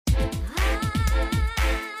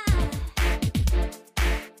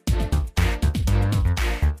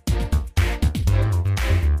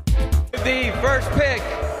first pick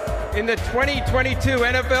in the 2022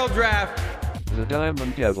 NFL Draft. The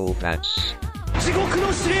Diamond Devil Pats.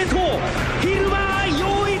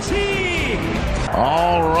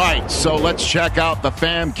 All right, so let's check out the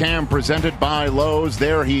Fam Cam presented by Lowe's.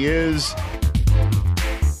 There he is.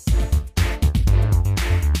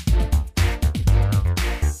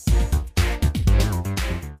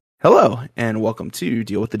 Hello, and welcome to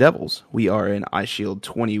Deal with the Devils. We are in iShield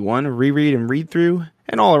 21 reread and read through,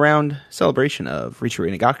 an all around celebration of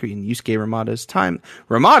Richiru Inagaki and Yusuke Ramada's time.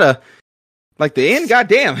 Ramada, like the end,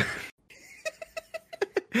 goddamn.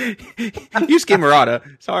 Yusuke Murata.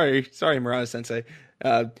 Sorry, Murata Sensei.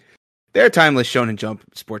 They're a timeless Shonen Jump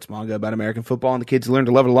sports manga about American football, and the kids learn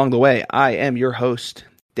to love it along the way. I am your host,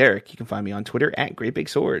 Derek. You can find me on Twitter at Great Big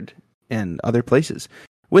Sword and other places.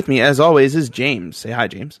 With me, as always, is James. Say hi,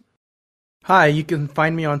 James. Hi, you can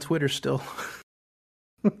find me on Twitter still.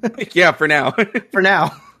 Yeah, for now. For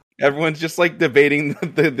now. Everyone's just like debating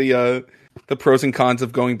the pros and cons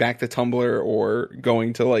of going back to Tumblr or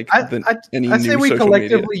going to like any new social media. I say we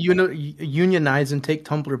collectively unionize and take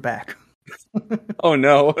Tumblr back. Oh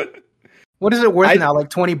no. What is it worth now? Like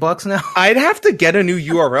 $20 now? I'd have to get a new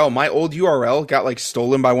URL. My old URL got like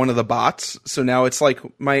stolen by one of the bots. So now it's like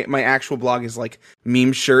my actual blog is like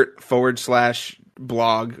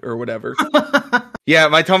memeshirt/blog or whatever. Yeah,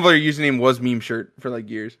 my Tumblr username was memeshirt for like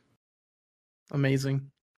years.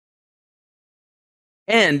 Amazing.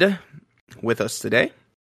 And with us today,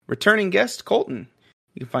 returning guest Colton.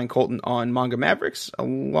 You can find Colton on Manga Mavericks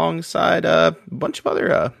alongside a bunch of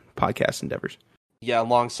other podcast endeavors. Yeah,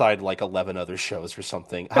 alongside like 11 other shows or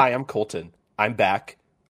something. Hi, I'm Colton. I'm back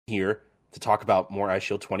here to talk about more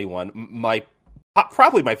iShield 21.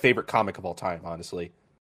 Probably my favorite comic of all time, honestly.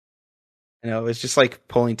 I know, it's just like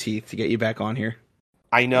pulling teeth to get you back on here.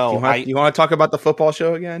 I know. You want to talk about the football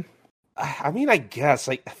show again? I mean, I guess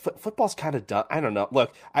like football's kind of done. I don't know.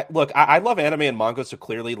 Look, I love anime and manga, so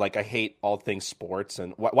clearly, like, I hate all things sports.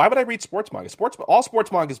 And why would I read sports manga? All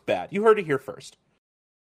sports manga is bad. You heard it here first.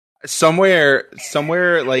 Somewhere,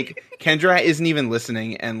 like Kendra isn't even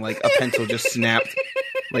listening, and like a pencil just snapped,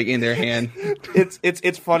 like in their hand.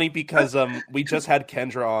 It's funny because we just had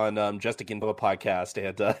Kendra on Just a Gintama podcast,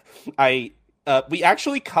 and we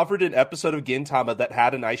actually covered an episode of Gintama that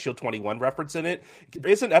had an iShield 21 reference in it.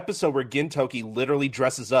 There is an episode where Gintoki literally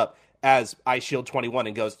dresses up as iShield 21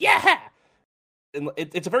 and goes, "Yeah!" And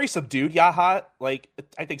it's a very subdued yaha. Like,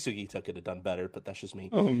 I think Sugita could have done better, but that's just me.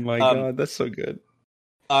 Oh my god, that's so good.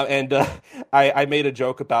 And I made a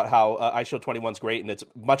joke about how iShield 21's great, and it's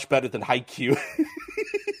much better than Haikyuu.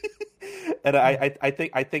 And I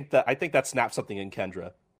think that snapped something in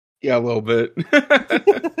Kendra. Yeah, a little bit.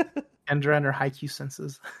 Kendra and her Haikyuu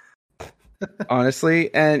senses.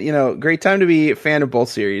 Honestly, and great time to be a fan of both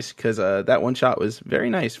series, because that one shot was very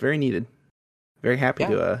nice, very needed. Very happy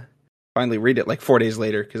to finally read it like 4 days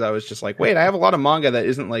later, because I was just like, wait, I have a lot of manga that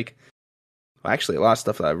isn't like. Well, actually, a lot of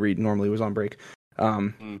stuff that I read normally was on break.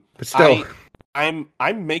 But still,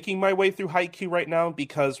 I'm making my way through Haikyuu right now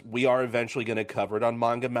because we are eventually going to cover it on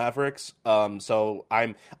Manga Mavericks. So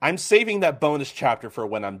I'm saving that bonus chapter for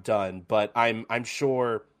when I'm done. But I'm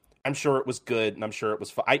sure it was good, and I'm sure it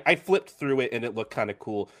was fun. I flipped through it and it looked kind of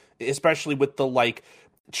cool, especially with the like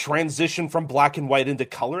transition from black and white into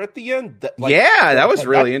color at the end. That was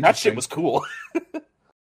really interesting. That shit was cool.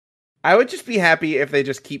 I would just be happy if they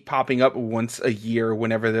just keep popping up once a year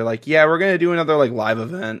whenever they're like, yeah, we're going to do another like live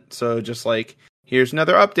event. So just like, here's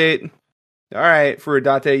another update. All right,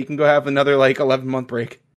 Furudate, you can go have another like 11-month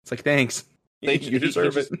break. It's like, thanks. You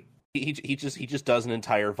deserve it. He just does an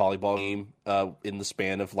entire volleyball game in the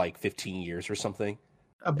span of like 15 years or something.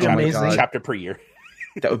 Amazing. Chapter per year.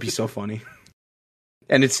 That would be so funny.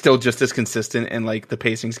 And it's still just as consistent, and like the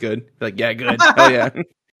pacing's good. Like, yeah, good. Hell yeah.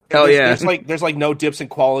 Hell yeah. There's like no dips in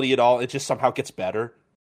quality at all. It just somehow gets better.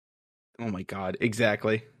 Oh my god,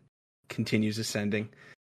 exactly. Continues ascending.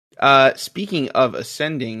 Speaking of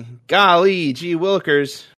ascending, golly, gee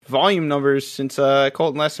willikers, volume numbers since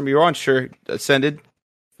Colton last time you were on sure ascended,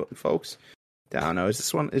 folks. I don't know. Is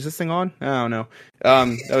this thing on? I don't know.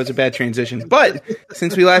 That was a bad transition. But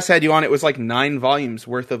since we last had you on, it was like 9 volumes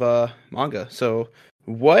worth of manga. So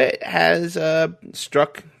what has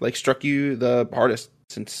struck you the hardest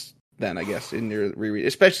since then, I guess, in your reread?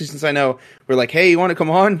 Especially since I know we're like, hey, you want to come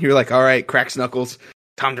on? You're like, all right, cracks knuckles.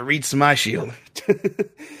 Time to read some iShield.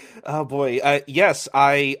 Oh boy. Yes,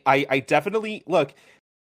 I definitely look.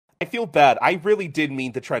 I feel bad. I really did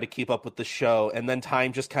mean to try to keep up with the show, and then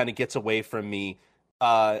time just kind of gets away from me.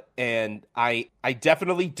 And I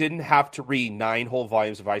definitely didn't have to read 9 whole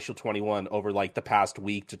volumes of iShield 21 over like the past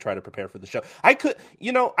week to try to prepare for the show. I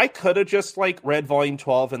could have just like read volume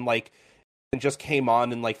 12 and like and just came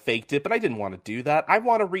on and like faked it, but I didn't want to do that. I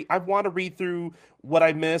want to read through what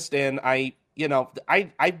I missed, and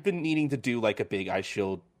I've been needing to do like a big Ice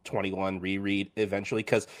Shield 21 reread eventually,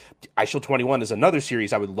 because Ice Shield 21 is another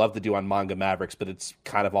series I would love to do on Manga Mavericks, but it's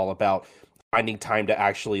kind of all about finding time to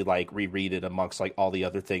actually like reread it amongst like all the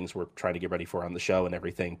other things we're trying to get ready for on the show and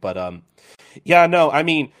everything. But yeah, no, I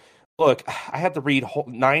mean, look, I had to read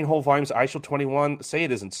 9 whole volumes of Ice Shield 21. Say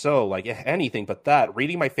it isn't so, like anything but that.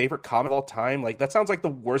 Reading my favorite comic of all time, like that sounds like the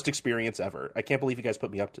worst experience ever. I can't believe you guys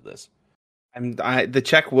put me up to this. The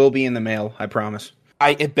check will be in the mail, I promise.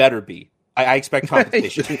 It better be. I expect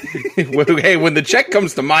compensation. Hey, when the check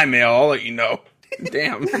comes to my mail, I'll let you know.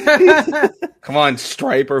 Damn. Come on,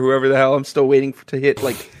 Stripe or whoever the hell. I'm still waiting to hit,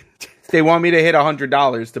 like, they want me to hit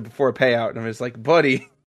 $100 before a payout. And I'm just like, buddy,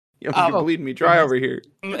 you're bleeding me dry over here.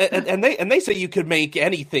 And they say you could make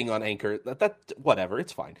anything on Anchor. That whatever,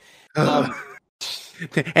 it's fine.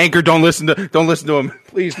 Anchor, don't listen to him.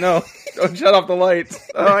 Please, no. Don't shut off the lights.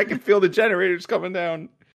 Oh, I can feel the generators coming down.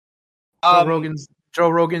 Joe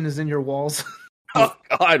Rogan is in your walls. Oh,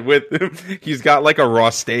 God, with him. He's got like a raw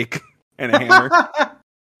steak and a hammer.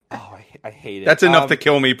 Oh, I hate it. That's enough to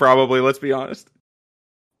kill me, probably. Let's be honest.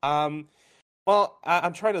 Well,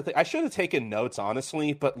 I'm trying to think. I should have taken notes,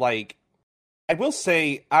 honestly, but like, I will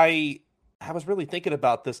say I was really thinking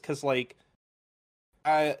about this because, like,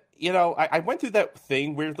 I went through that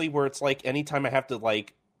thing weirdly where it's like anytime I have to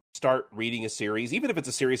like start reading a series, even if it's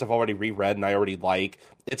a series I've already reread and I already like,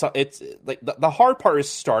 it's like the hard part is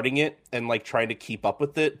starting it and like trying to keep up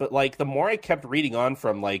with it. But like the more I kept reading on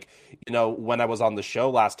from like, when I was on the show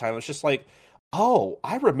last time, it's just like, oh,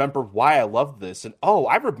 I remember why I love this. And oh,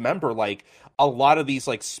 I remember like a lot of these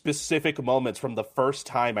like specific moments from the first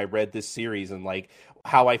time I read this series and like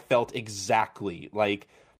how I felt exactly. Like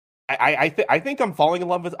I think I'm falling in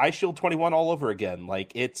love with Ice Shield 21 all over again.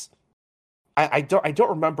 Like it's, I don't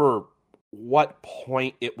remember what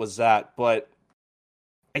point it was at, but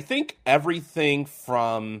I think everything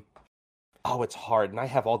from, it's hard, and I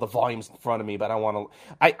have all the volumes in front of me, but I want to.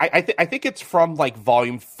 I think it's from like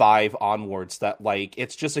volume 5 onwards that like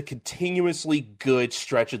it's just a continuously good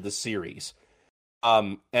stretch of the series.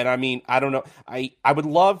 And I mean, I don't know. I would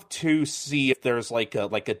love to see if there's like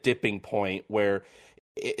a dipping point where,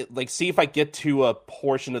 see if I get to a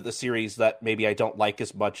portion of the series that maybe I don't like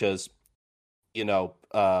as much as,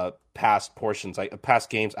 past portions, like past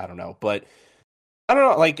games. I don't know, but I don't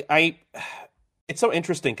know. Like it's so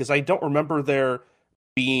interesting because I don't remember there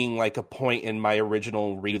being like a point in my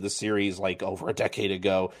original read of the series like over a decade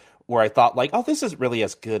ago where I thought like, oh, this isn't really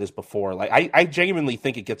as good as before. Like I genuinely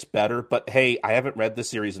think it gets better, but hey, I haven't read the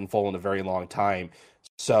series in full in a very long time,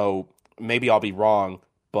 so maybe I'll be wrong.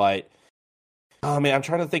 But oh man, I'm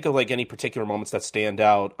trying to think of like any particular moments that stand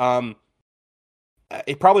out.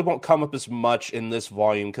 It probably won't come up as much in this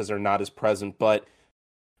volume because they're not as present, but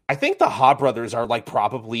I think the Ha brothers are like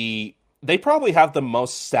they probably have the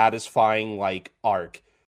most satisfying like arc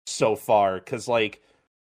so far, because like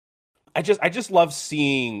I just love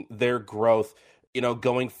seeing their growth,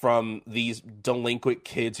 going from these delinquent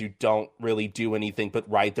kids who don't really do anything but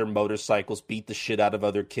ride their motorcycles, beat the shit out of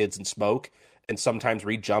other kids and smoke, and sometimes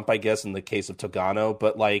re-jump, I guess, in the case of Togano,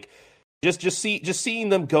 but like just seeing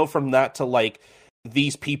them go from that to like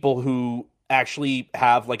these people who actually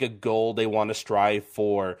have like a goal they want to strive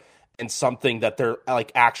for and something that they're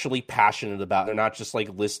like actually passionate about. They're not just like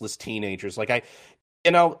listless teenagers. Like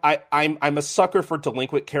I'm a sucker for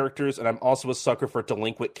delinquent characters, and I'm also a sucker for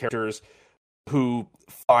delinquent characters who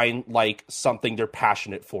find like something they're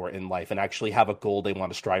passionate for in life and actually have a goal they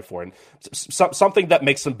want to strive for, and something that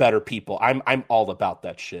makes them better people. I'm all about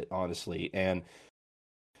that shit, honestly. And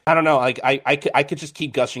I don't know, like I could just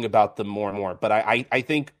keep gushing about them more and more, but I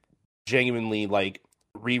think genuinely like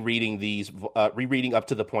rereading up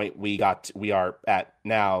to the point we are at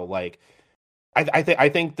now, like I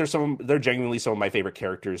think they're genuinely some of my favorite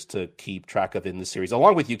characters to keep track of in this series,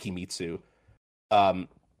 along with Yukimitsu.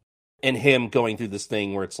 And him going through this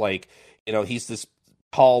thing where it's like, he's this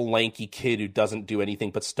tall, lanky kid who doesn't do anything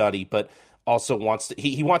but study, but also wants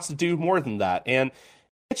to do more than that. And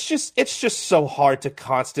it's just so hard to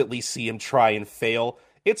constantly see him try and fail.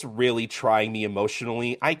 It's really trying me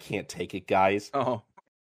emotionally. I can't take it, guys. Oh,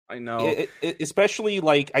 I know. Especially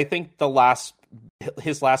like, I think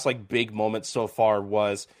his last like big moment so far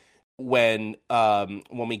was when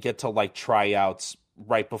we get to like tryouts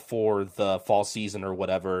right before the fall season or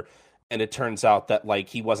whatever, and it turns out that like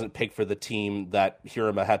he wasn't picked for the team, that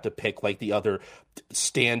Hiruma had to pick like the other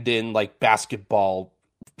stand-in like basketball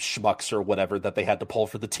schmucks or whatever that they had to pull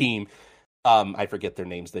for the team. I forget their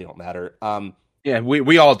names, they don't matter. Yeah,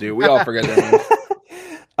 we all do. We all forget their names.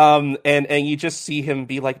 And you just see him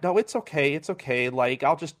be like, no, it's okay. Like,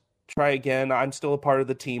 I'll just try again. I'm still a part of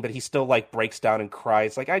the team, but he still like breaks down and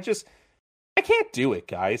cries. Like, I can't do it,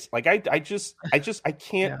 guys. Like, I can't,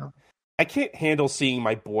 Yeah. I can't handle seeing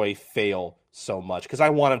my boy fail so much because I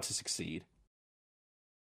want him to succeed.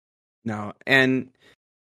 No, and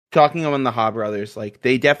talking on the Ha brothers, like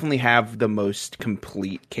they definitely have the most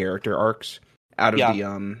complete character arcs out of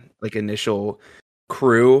the like initial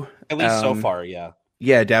crew. At least so far, yeah.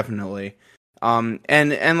 Yeah, definitely.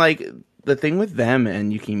 And like the thing with them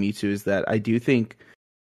and Yukimitsu is that I do think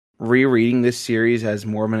rereading this series as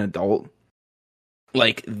more of an adult,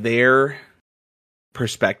 like their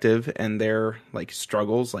perspective and their like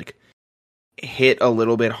struggles like hit a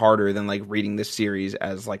little bit harder than like reading this series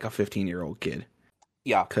as like a 15-year-old kid.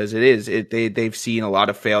 Yeah, because they've seen a lot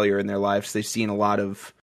of failure in their lives. They've seen a lot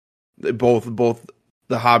of both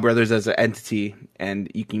the Ha brothers as an entity and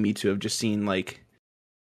Yukimitsu have just seen like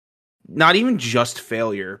not even just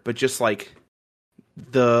failure, but just like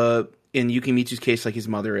in Yukimitsu's case, like his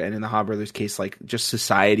mother, and in the Ha brothers' case, like just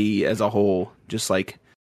society as a whole, just like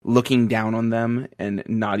looking down on them and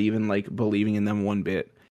not even like believing in them one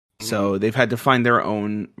bit. So they've had to find their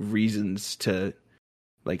own reasons to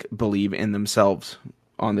like believe in themselves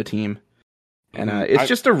on the team. And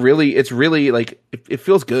it's really like it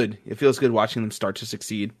feels good. It feels good watching them start to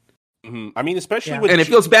succeed. Mm-hmm. I mean, especially and it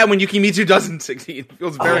feels bad when Yukimitsu doesn't succeed. It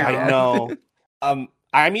feels very bad. I know.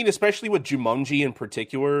 I mean, especially with Jumonji in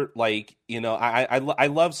particular, like, you know, I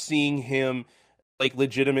love seeing him like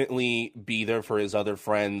legitimately be there for his other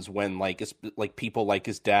friends when like people like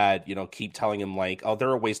his dad, you know, keep telling him like, oh,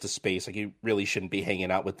 they're a waste of space, like you really shouldn't be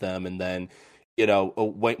hanging out with them. And then, you know,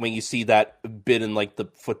 when you see that bit in like the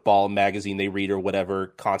football magazine they read or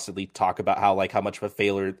whatever, constantly talk about how much of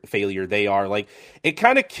a failure they are. Like, it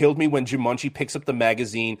kind of killed me when Jumonji picks up the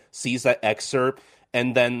magazine, sees that excerpt,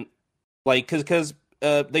 and then like because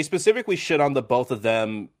they specifically shit on the both of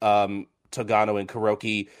them, Togano and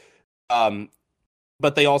Kuroki,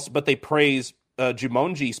 but they praise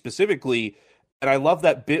Jumonji specifically, and I love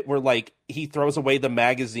that bit where like he throws away the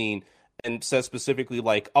magazine and says specifically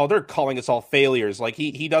like, oh, they're calling us all failures. Like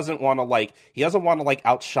he doesn't want to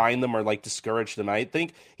outshine them or like discourage them. I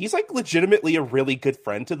think he's like legitimately a really good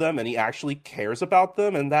friend to them, and he actually cares about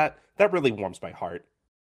them, and that really warms my heart.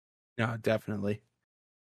 No, definitely.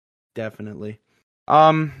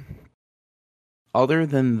 Other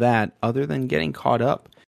than getting caught up,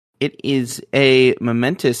 it is a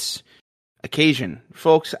momentous occasion.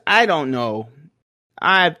 Folks, I don't know.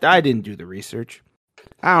 I didn't do the research.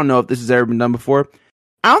 I don't know if this has ever been done before.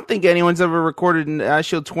 I don't think anyone's ever recorded an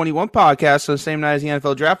iShield 21 podcast on the same night as the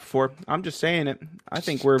NFL draft before. I'm just saying it. I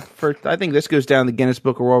think this goes down the Guinness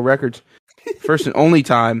Book of World Records. First and only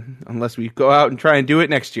time, unless we go out and try and do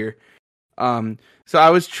it next year. So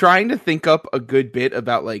I was trying to think up a good bit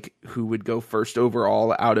about like who would go first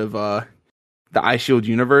overall out of the iShield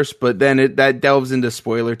universe, but then that delves into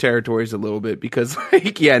spoiler territories a little bit because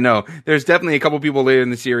like, there's definitely a couple people later in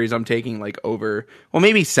the series I'm taking like over. Well,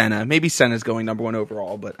 maybe Senna. Maybe Senna's going number one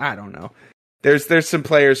overall, but I don't know. There's some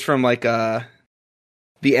players from like the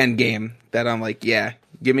end game that I'm like, yeah,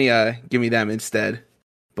 give me them instead.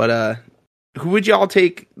 But who would y'all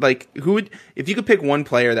take? Like, if you could pick one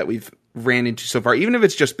player that we've ran into so far, even if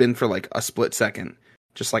it's just been for like a split second,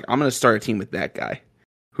 just like I'm gonna start a team with that guy.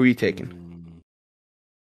 Who are you taking?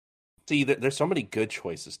 See, there's so many good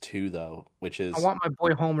choices too, though. Which is, I want my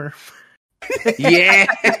boy Homer. Yeah,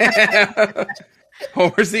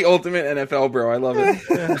 Homer's the ultimate NFL bro. I love it.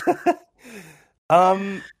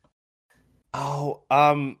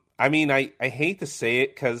 I mean, I hate to say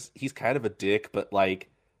it because he's kind of a dick, but like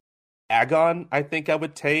Agon, I think I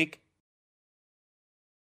would take.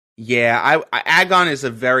 Yeah, Agon is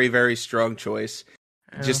a very, very strong choice.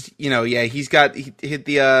 Yeah. Just, he hit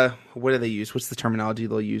the, what do they use? What's the terminology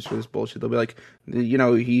they'll use for this bullshit? They'll be like,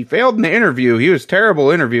 he failed in the interview. He was a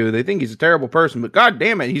terrible interview. They think he's a terrible person, but god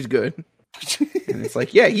damn it, he's good. And it's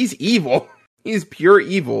like, yeah, he's evil. He's pure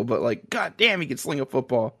evil, but like, god damn, he can sling a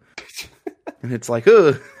football. And it's like,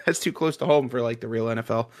 ugh, that's too close to home for like the real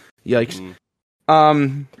NFL. Yikes.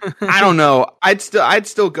 I don't know. I'd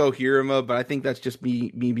still go Hiruma, but I think that's just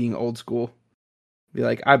me being old school. Be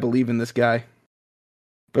like, I believe in this guy.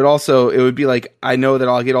 But also, it would be like, I know that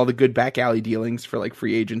I'll get all the good back alley dealings for like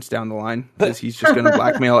free agents down the line because he's just going to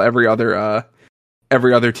blackmail every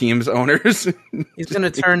other team's owners. He's going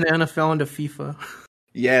to turn the NFL into FIFA.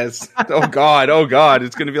 Yes. Oh God.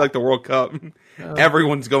 It's going to be like the World Cup.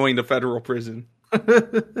 Everyone's going to federal prison.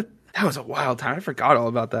 That was a wild time. I forgot all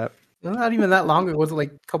about that. Not even that long ago. Was it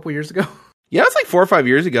like a couple years ago? Yeah, it's like 4 or 5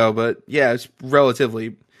 years ago, but yeah, it's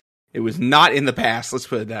relatively It was not in the past. Let's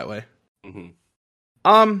put it that way.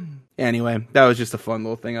 Mm-hmm. Anyway, that was just a fun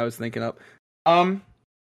little thing I was thinking of.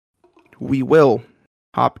 We will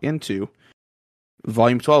hop into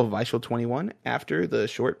Volume 12 of iShield 21 after the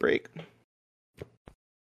short break.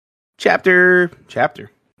 Chapter.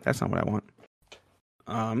 That's not what I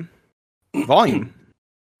want. Volume.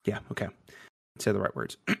 Yeah, okay. Say the right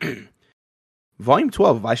words. Volume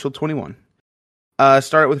 12 of iShield 21.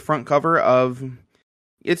 Start with the front cover of...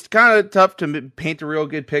 It's kind of tough to paint a real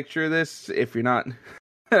good picture of this if you're not...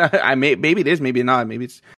 maybe it is, maybe not. Maybe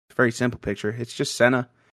it's a very simple picture. It's just Senna,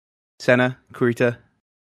 Kurita,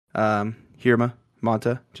 Hiruma,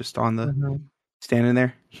 Manta, just on the standing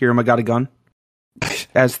there. Hiruma got a gun,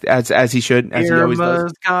 as he should, as he always does.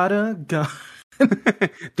 Hiruma's got a gun.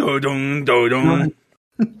 Do-dung.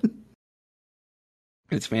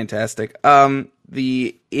 It's fantastic.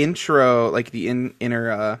 The intro, like the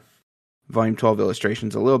inner Volume 12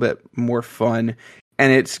 illustration's a little bit more fun,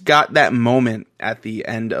 and it's got that moment at the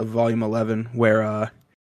end of Volume 11 where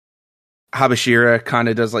Habashira kind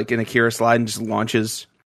of does like an Akira slide and just launches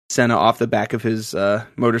Senna off the back of his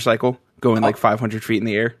motorcycle, going like 500 feet in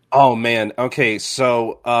the air. Oh man, okay,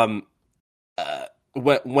 so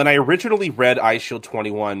when I originally read iShield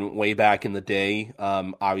 21 way back in the day,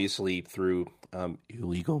 obviously through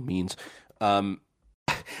illegal means,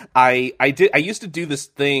 I used to do this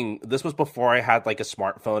thing. This was before I had like a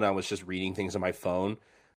smartphone. I was just reading things on my phone,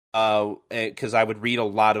 because I would read a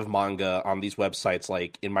lot of manga on these websites,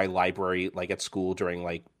 like in my library, like at school during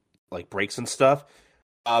like breaks and stuff.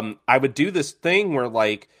 I would do this thing where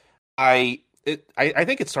like I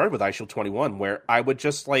think it started with iShield 21, where I would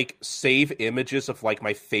just like save images of like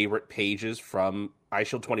my favorite pages from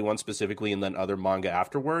iShield 21 specifically, and then other manga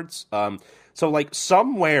afterwards. So like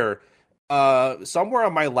somewhere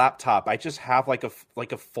on my laptop, I just have like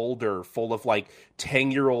a folder full of like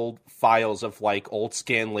 10-year-old files of like old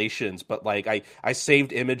scanlations, but like I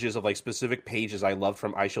saved images of like specific pages I loved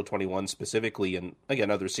from iShield 21 specifically, and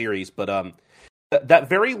again other series. But that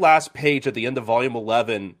very last page at the end of Volume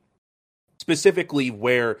 11, specifically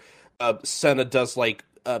where Senna does like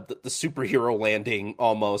the superhero landing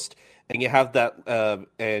almost, and you have that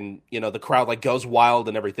and you know the crowd like goes wild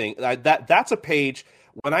and everything. That's a page.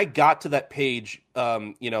 When I got to that page,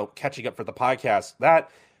 catching up for the podcast, that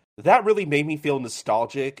really made me feel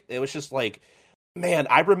nostalgic. It was just like, man,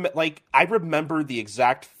 I remember the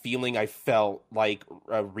exact feeling I felt like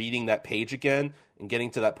reading that page again and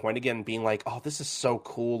getting to that point again, and being like, oh, this is so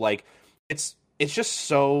cool. Like it's just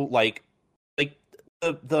so like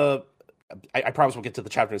the I promise we'll get to the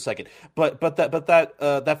chapter in a second, but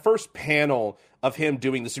that first panel of him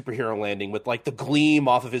doing the superhero landing with like the gleam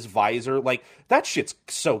off of his visor, like that shit's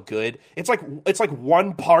so good. It's like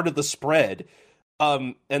one part of the spread,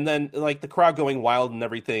 and then like the crowd going wild and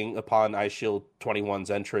everything upon iShield 21's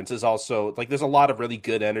entrance is also like there's a lot of really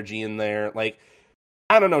good energy in there. Like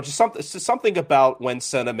I don't know, just something about when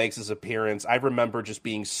Senna makes his appearance. I remember just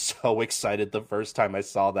being so excited the first time I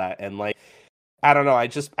saw that, and like. I don't know. I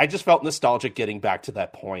just felt nostalgic getting back to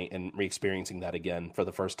that point and re-experiencing that again for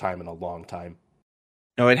the first time in a long time.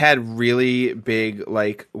 No, it had really big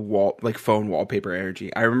phone wallpaper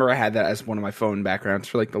energy. I remember I had that as one of my phone backgrounds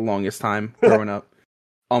for like the longest time growing up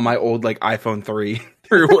on my old like iPhone 3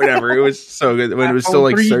 or whatever. It was so good when it was still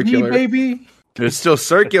like 3D, circular. baby. It was still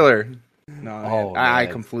circular. No, Oh, I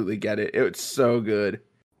man. completely get it. It was so good.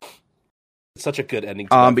 It's such a good ending.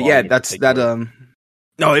 To But yeah, that's that.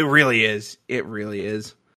 No, it really is. It really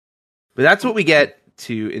is. But that's what we get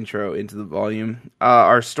to intro into the volume.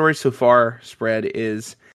 Our story so far spread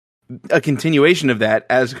is a continuation of that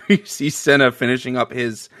as we see Senna finishing up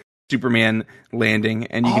his Superman landing,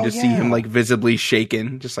 and you can just see him like visibly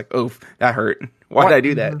shaken, just like, oh, that hurt. Why did I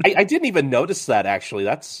do that? I didn't even notice that actually.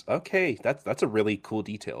 That's okay. That's a really cool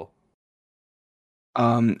detail.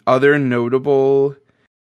 Other notable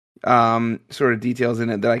sort of details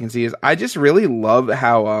in it that I can see is I just really love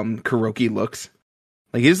how Kuroki looks.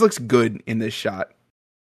 Like he just looks good in this shot.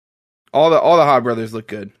 All the Hog brothers look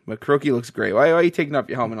good, but Kuroki looks great. Why are you taking off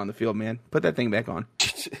your helmet on the field, man? Put that thing back on.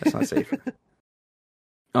 That's not safe.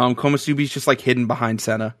 Komusubi's just like hidden behind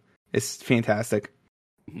Senna. It's fantastic.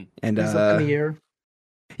 And He's up in the air.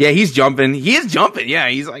 Yeah, he's jumping. He is jumping. Yeah,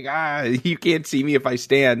 he's like, you can't see me if I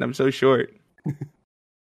stand. I'm so short.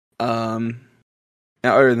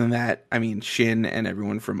 Now, other than that, I mean, Shin and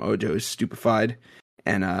everyone from Ojo is stupefied,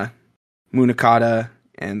 and Munakata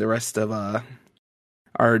and the rest of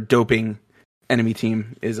our doping enemy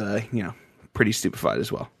team is pretty stupefied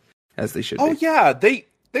as well, as they should be. Oh yeah,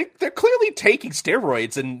 they're clearly taking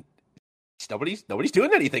steroids, and Nobody's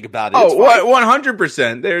doing anything about it. Oh, what?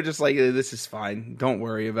 100%. They're just like, this is fine. Don't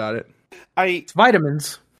worry about it. It's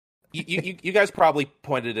vitamins. You guys probably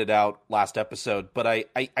pointed it out last episode, but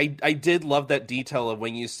I did love that detail of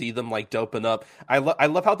when you see them like doping up. I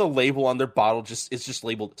love how the label on their bottle is just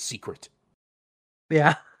labeled secret.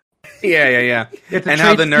 Yeah. Yeah. It's a And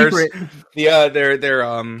how the trade nurse,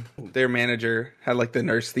 secret. their manager had like the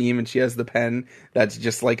nurse theme, and she has the pen that's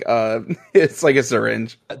just like it's like a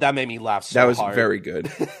syringe. That made me laugh so That was hard. very good.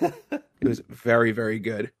 It was very, very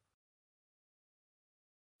good.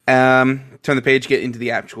 Turn the page, get into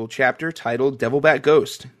the actual chapter titled Devil Bat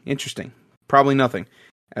Ghost. Interesting. Probably nothing.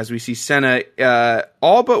 As we see Senna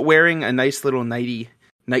all but wearing a nice little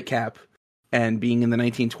nightcap and being in the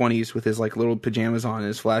 1920s with his like little pajamas on and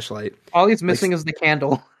his flashlight. All he's missing is the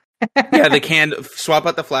candle. Yeah, the candle. Swap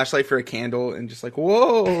out the flashlight for a candle and just like,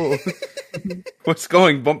 whoa, what's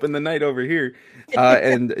going bump in the night over here?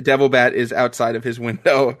 And Devil Bat is outside of his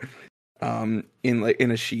window,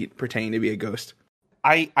 in a sheet, pretending to be a ghost.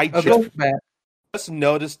 I A ghost bat. just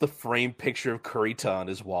noticed the framed picture of Kurita on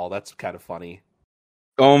his wall. That's kind of funny.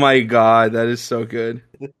 Oh my god, that is so good.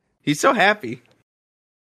 He's so happy.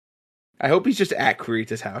 I hope he's just at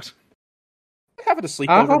Kurita's house. Having a sleepover,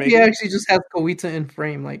 I hope maybe. he actually just has Kurita in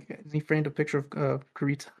frame. Like, he framed a picture of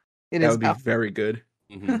Kurita in That his would be house. very good.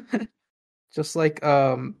 Mhm. Just like,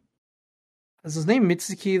 is his name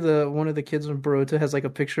Mitsuki? One of the kids from Boruto has like a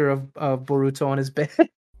picture of Boruto on his bed.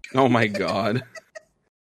 Oh my god.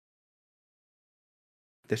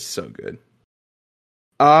 They're so good.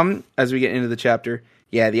 As we get into the chapter,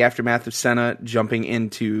 the aftermath of Senna jumping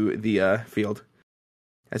into the field.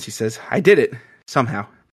 As he says, I did it, somehow.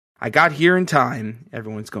 I got here in time.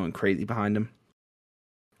 Everyone's going crazy behind him.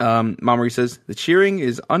 Mamoru says, the cheering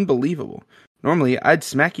is unbelievable. Normally, I'd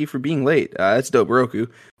smack you for being late. That's dope, Roku.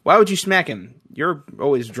 Why would you smack him? You're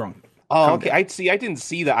always drunk. Oh, Calm okay. down. I didn't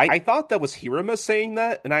see that. I thought that was Hiruma saying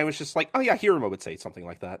that, and I was just like, oh yeah, Hiruma would say something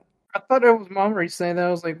like that. I thought it was Mamoru saying that.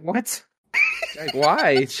 I was like, what? Like,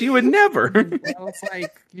 why? She would never. I was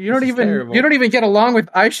like, you don't This is even terrible. you don't even get along with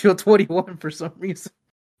iShield 21 for some reason.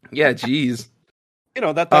 Yeah, jeez. You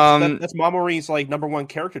know, that's Mamori's like number one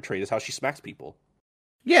character trait is how she smacks people.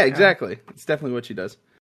 Yeah, exactly. It's definitely what she does.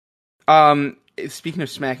 Speaking of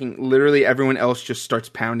smacking, literally everyone else just starts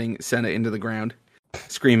pounding Senna into the ground,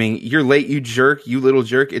 screaming, "You're late, you jerk! You little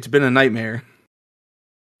jerk! It's been a nightmare."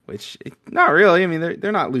 Which, not really. I mean,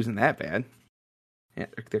 they're not losing that bad. Yeah,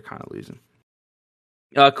 they're kind of losing.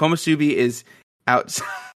 Komusubi is outside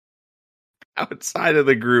of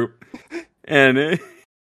the group, and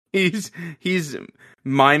he's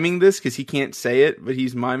miming this because he can't say it, but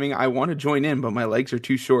he's miming, I want to join in, but my legs are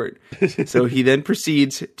too short. So he then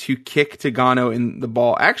proceeds to kick Tagano in the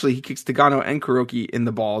ball. Actually, he kicks Tagano and Kuroki in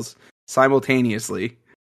the balls simultaneously.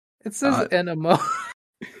 It says enema.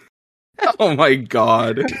 Oh my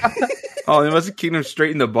god. Oh, they must have kicked him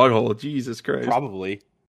straight in the butthole. Jesus Christ. Probably.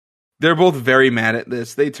 They're both very mad at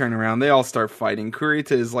this. They turn around. They all start fighting.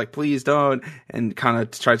 Kurita is like, please don't, and kind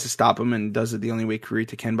of tries to stop him and does it the only way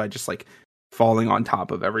Kurita can by just like falling on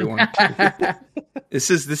top of everyone.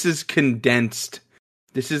 This is condensed.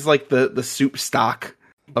 This is like the soup stock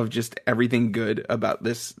of just everything good about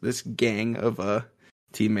this gang of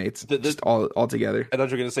teammates. Just all together. I thought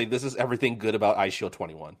you were going to say this is everything good about iShield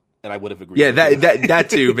 21, and I would have agreed. Yeah, with you. that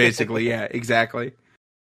too, basically. Yeah, exactly.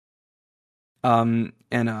 Oh,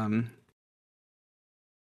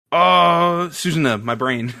 Suzuna, my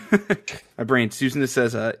brain. Suzuna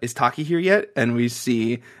says, is Taki here yet? And we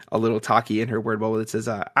see a little Taki in her word bubble that says,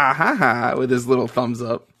 ah-ha-ha, with his little thumbs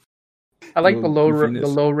up. I like the low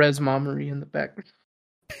goofiness. res Mamoru in the back.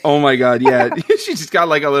 Oh my god, yeah. She just got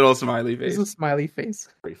like a little smiley face. It's a smiley face.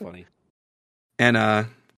 Pretty funny. And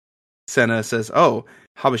Senna says, oh,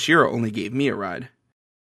 Habashiro only gave me a ride.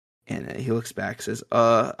 And he looks back, says,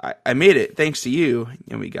 I made it, thanks to you.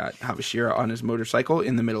 And we got Habashiro on his motorcycle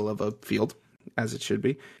in the middle of a field, as it should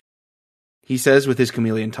be. He says, with his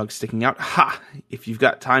chameleon tongue sticking out, ha! If you've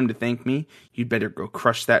got time to thank me, you'd better go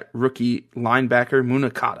crush that rookie linebacker,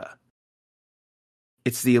 Munakata.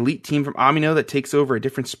 It's the elite team from Amino that takes over a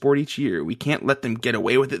different sport each year. We can't let them get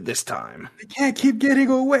away with it this time. I can't keep getting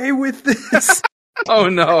away with this. Oh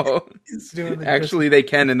no. Actually, They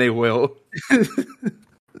can and they will.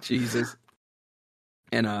 Jesus.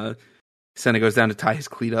 And Senna goes down to tie his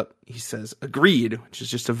cleat up. He says, agreed, which is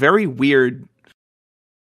just a very weird...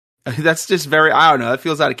 That's just very... I don't know. That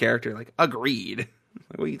feels out of character. Like, agreed.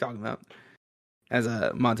 Like, what are you talking about? As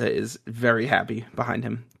Manta is very happy behind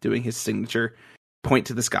him, doing his signature point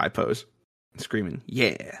to the sky pose. Screaming,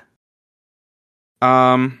 yeah.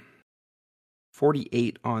 For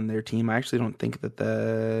 48 on their team. I actually don't think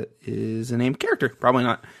that is a named character. Probably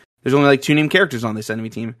not. There's only like 2 named characters on this enemy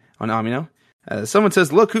team on Amino. Someone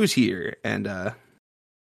says, "Look who's here!" And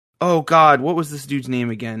oh god, what was this dude's name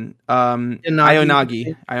again?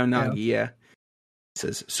 Ionagi. Yeah. He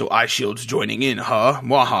says, "So iShield's joining in, huh?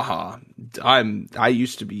 Mwahaha. I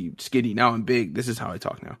used to be skinny, now I'm big. This is how I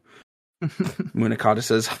talk now." Munakata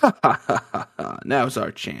says, "Ha ha ha ha ha. Now's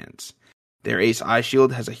our chance. Their ace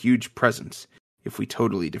iShield has a huge presence. If we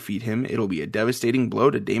totally defeat him, it'll be a devastating blow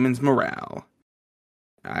to Damon's morale."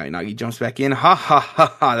 Nagi jumps back in. Ha ha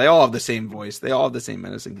ha ha. They all have the same voice. They all have the same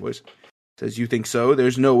menacing voice. Says, "You think so?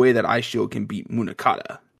 There's no way that iShield can beat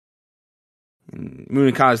Munakata." And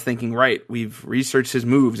Munakata's thinking, right, we've researched his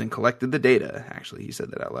moves and collected the data. Actually, he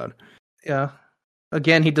said that out loud. Yeah.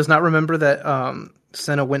 Again, he does not remember that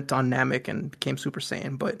Senna went on Namek and became Super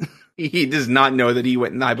Saiyan, but He does not know that he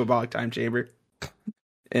went in the hyperbolic time chamber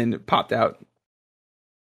and popped out.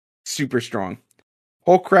 Super strong.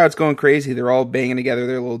 Whole crowd's going crazy. They're all banging together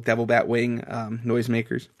their little devil bat wing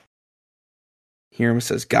noisemakers. Hiruma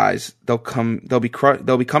says, "Guys, they'll be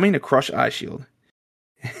coming to crush iShield."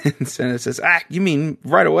 And Senna says, "You mean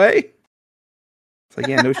right away?" It's like,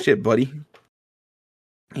 yeah, no shit, buddy.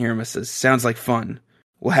 Hiruma says, "Sounds like fun.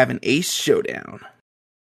 We'll have an ace showdown.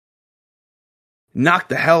 Knock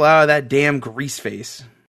the hell out of that damn grease face."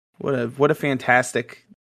 What a fantastic,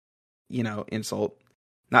 insult.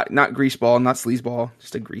 Not grease ball, not sleaze ball,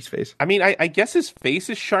 just a grease face. I mean, I guess his face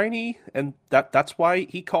is shiny, and that's why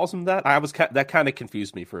he calls him that. That kind of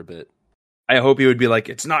confused me for a bit. I hope he would be like,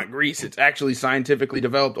 "It's not grease, it's actually scientifically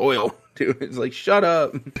developed oil." Dude, it's like, shut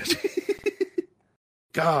up.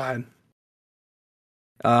 God.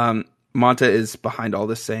 Monta is behind all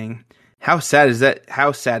this saying, How sad is it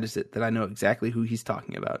that I know exactly who he's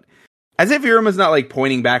talking about? As if Hiruma's not like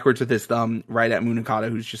pointing backwards with his thumb right at Munakata,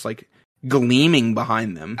 who's just like gleaming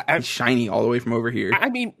behind them. He's shiny all the way from over here. I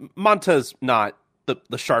mean, Monta's not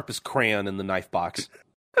the sharpest crayon in the knife box.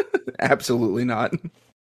 Absolutely not.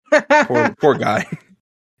 Poor guy.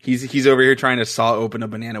 He's over here trying to saw open a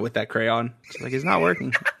banana with that crayon. It's like, it's not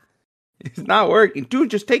working. It's not working.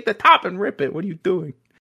 Dude, just take the top and rip it. What are you doing?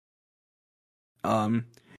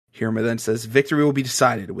 Hiruma then says, "Victory will be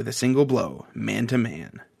decided with a single blow, man to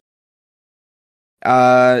man."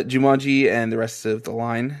 Jumanji and the rest of the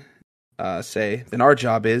line say, "Then our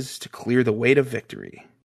job is to clear the way to victory."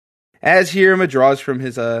 As Hiruma draws from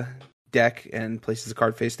his deck and places the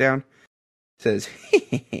card face down, says,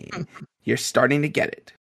 "You're starting to get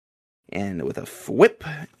it." And with a whip,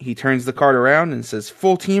 he turns the card around and says,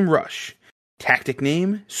 "Full team rush. Tactic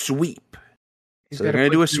name, sweep." So they're going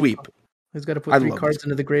to do a sweep. He's got to put 3 cards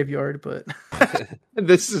into the graveyard, but...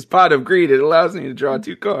 This is Pot of Greed. It allows me to draw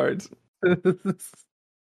 2 cards.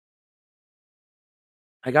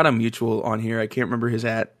 I got a mutual on here. I can't remember his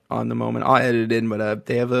on the moment. I'll edit it in, but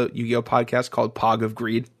they have a Yu-Gi-Oh podcast called Pog of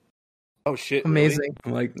Greed. Oh, shit. Amazing.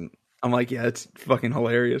 Really? I'm like, yeah, it's fucking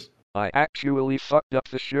hilarious. I actually fucked up.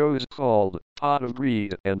 The show is called Pot of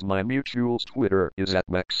Greed, and my mutual's Twitter is at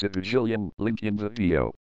Maxivigillion, link in the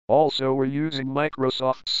video. Also, we're using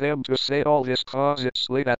Microsoft Sam to say all this cause it's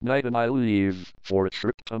late at night and I leave for a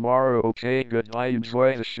trip tomorrow. Okay, goodbye.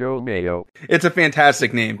 Enjoy the show, Mayo. It's a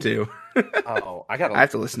fantastic name, too. Oh, I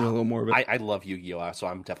have to listen to a little more. But I love Yu-Gi-Oh! So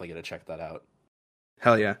I'm definitely going to check that out.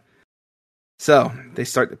 Hell yeah. So, they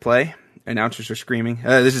start to play. Announcers are screaming.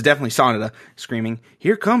 This is definitely Sonata screaming,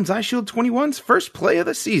 "Here comes iShield 21's first play of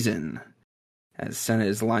the season." As Senna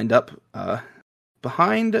is lined up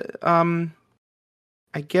behind,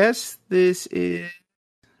 I guess this is...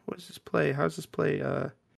 What is this play? How's this play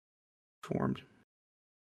formed?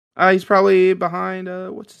 He's probably behind,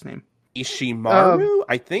 what's his name? Ishimaru,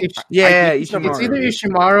 I think. Yeah, Ishimaru. It's either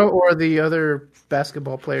Ishimaru or the other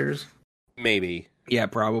basketball players. Maybe. Yeah,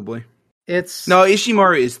 probably. No,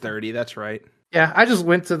 Ishimaru is 30, that's right. Yeah, I just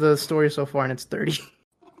went to the story so far and it's 30.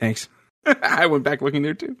 Thanks. I went back looking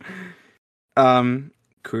there too.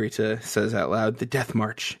 Kurita says out loud, "The Death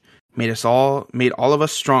March made all of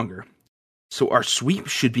us stronger. So our sweep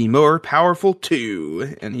should be more powerful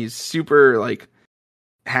too." And he's super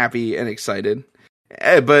happy and excited.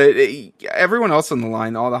 But everyone else on the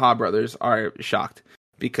line, all the Ha brothers, are shocked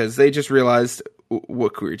because they just realized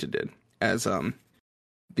what Kurita did. As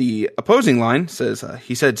the opposing line says,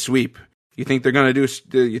 he said sweep. You think they're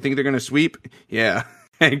gonna sweep? Yeah.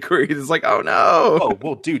 And Kurita's like, "Oh no!" Oh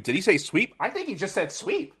well, dude, did he say sweep? I think he just said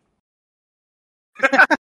sweep.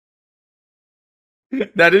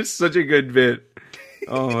 That is such a good bit.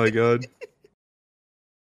 Oh my god.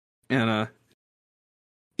 And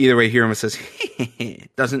either way, Hiruma says,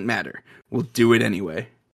 "Doesn't matter. We'll do it anyway.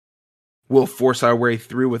 We'll force our way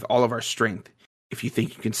through with all of our strength. If you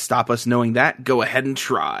think you can stop us knowing that, go ahead and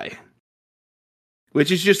try.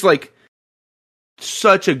 Which is just like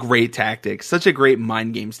such a great tactic, such a great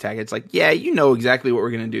mind games tactic. It's like, yeah, you know exactly what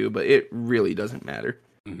we're going to do, but it really doesn't matter.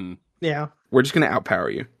 Mm-hmm. Yeah. We're just going to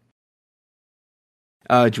outpower you.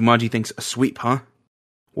 Jumanji thinks, a sweep, huh?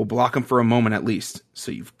 We'll block him for a moment at least,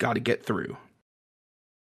 so you've got to get through.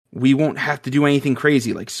 We won't have to do anything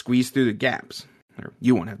crazy like squeeze through the gaps. Or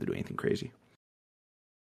you won't have to do anything crazy.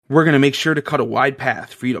 We're going to make sure to cut a wide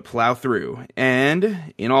path for you to plow through.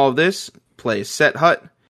 And in all of this, play set hut.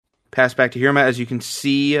 Pass back to Hiruma. As you can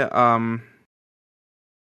see, Senna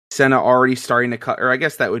already starting to cut. Or I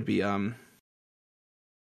guess that would be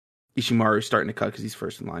Ishimaru starting to cut because he's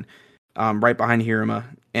first in line. Right behind Hiruma.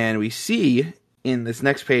 And we see in this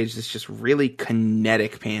next page this just really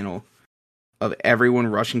kinetic panel of everyone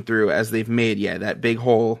rushing through as they've made, that big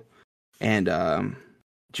hole. And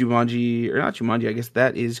Jumanji, or not Jumanji, I guess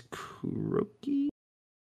that is Kuroki?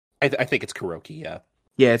 I think it's Kuroki, yeah.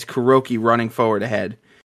 Yeah, it's Kuroki running forward ahead.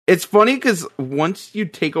 It's funny because once you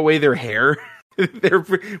take away their hair,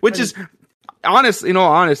 which is, honest, in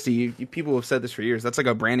all honesty, people have said this for years, that's like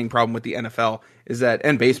a branding problem with the NFL, is that,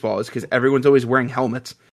 and baseball, is because everyone's always wearing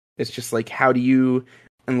helmets. It's just like, how do you,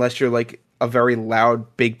 unless you're like a very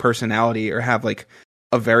loud, big personality, or have like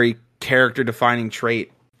a very character-defining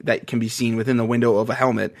trait that can be seen within the window of a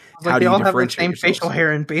helmet, how do you differentiate have the same yourselves? facial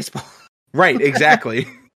hair in baseball. Right, exactly.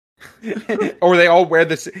 Or they all wear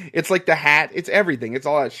this. It's like the hat. It's everything. It's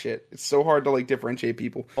all that shit. It's so hard to like differentiate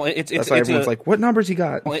people. Well, That's why everyone's like, "What numbers he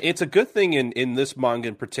got?" Well, it's a good thing in this manga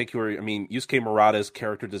in particular. I mean, Yusuke Murata's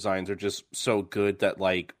character designs are just so good that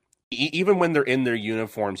like even when they're in their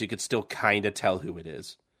uniforms, you could still kind of tell who it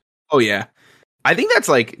is. Oh yeah, I think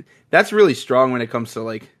that's really strong when it comes to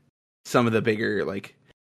like some of the bigger, like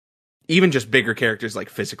even just bigger characters, like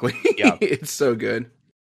physically. Yeah, it's so good.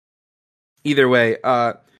 Either way,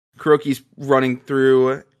 Kuroki's running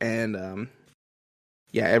through, and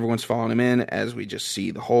everyone's following him in as we just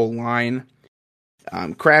see the whole line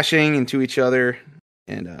crashing into each other,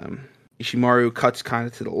 and Ishimaru cuts kind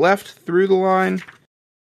of to the left through the line,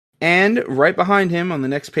 and right behind him on the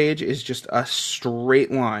next page is just a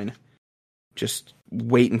straight line, just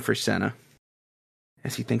waiting for Senna.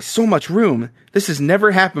 As he thinks, so much room, this has never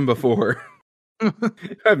happened before.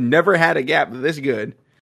 I've never had a gap this good.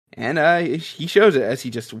 And he shows it as he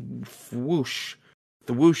just whooshes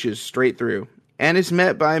straight through, and is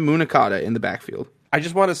met by Munakata in the backfield. I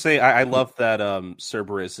just want to say I love that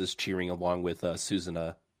Cerberus is cheering along with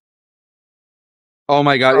Suzuna. Oh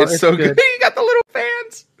my god, it's so good. You got the little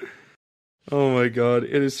fans. Oh my god,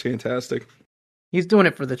 it is fantastic. He's doing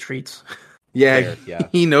it for the treats. Yeah, yeah.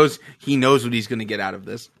 He knows what he's going to get out of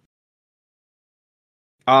this.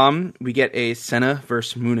 We get a Senna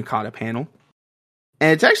versus Munakata panel.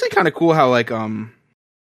 And it's actually kind of cool how, like,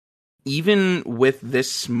 even with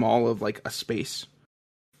this small of, like, a space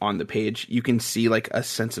on the page, you can see, like, a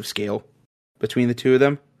sense of scale between the two of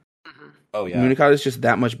them. Oh, yeah. Munakata is just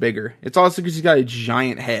that much bigger. It's also because he's got a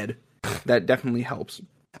giant head. That definitely helps.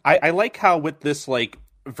 I like how with this, like,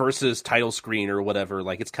 versus title screen or whatever,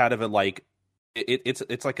 like, it's kind of a, like,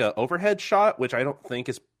 it's like a overhead shot, which I don't think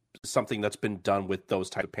is something that's been done with those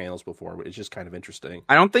type of panels before. It's just kind of interesting.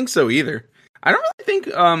 I don't think so either. I don't really think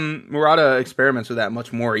Murata experiments with that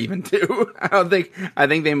much more even too. I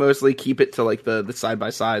think they mostly keep it to like the side by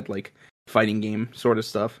side like fighting game sort of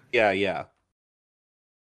stuff. Yeah.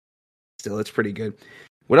 Still, it's pretty good.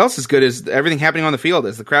 What else is good is everything happening on the field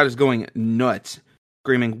as the crowd is going nuts,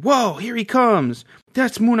 screaming, "Whoa, here he comes!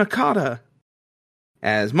 That's Munakata!"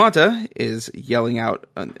 As Mata is yelling out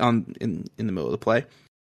in the middle of the play,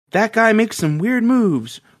 "That guy makes some weird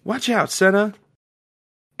moves. Watch out, Senna."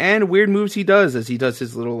 And weird moves he does as he does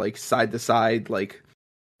his little like side to side, like,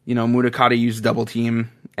 you know, Munakata used double team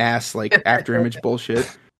ass like after image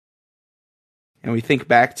bullshit. And we think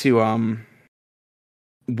back to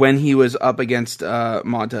when he was up against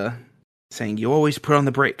Mata, saying, "You always put on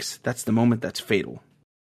the brakes. That's the moment that's fatal."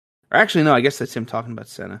 Or actually, no, I guess that's him talking about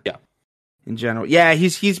Senna. Yeah. In general, yeah,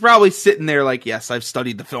 he's probably sitting there like, "Yes, I've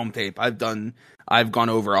studied the film tape. I've gone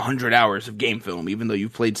over 100 hours of game film, even though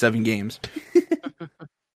you've played 7 games.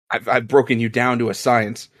 I've broken you down to a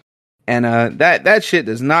science." And that shit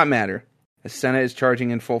does not matter as Senna is charging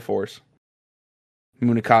in full force.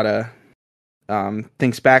 Munakata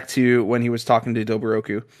thinks back to when he was talking to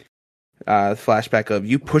Doburoku. Flashback of,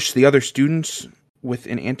 "You push the other students with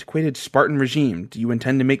an antiquated Spartan regime. Do you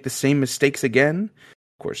intend to make the same mistakes again?"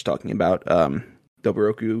 Of course, talking about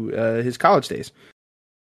Doburoku, his college days.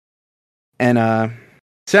 And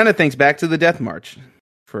Senna thinks back to the Death March.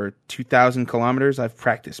 "For 2,000 kilometers, I've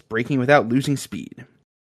practiced braking without losing speed."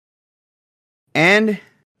 And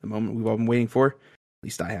the moment we've all been waiting for, at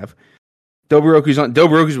least I have.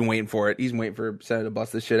 Doburoku's been waiting for it. He's been waiting for Senna to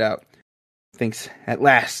bust this shit out. Thinks, at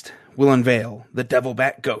last, we'll unveil the Devil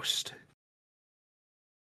Bat Ghost.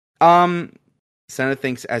 Senna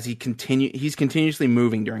thinks as he's continuously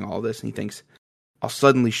moving during all this, and he thinks, I'll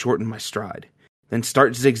suddenly shorten my stride, then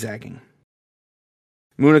start zigzagging.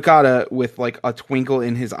 Munakata, with like a twinkle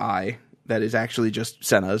in his eye that is actually just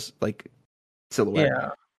Senna's like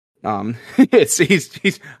silhouette. Yeah.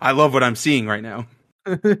 He's I love what I'm seeing right now.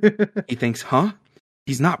 He thinks, huh?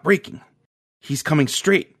 He's not breaking. He's coming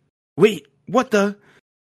straight. Wait, what the?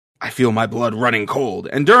 I feel my blood running cold.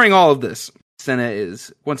 And during all of this, Senna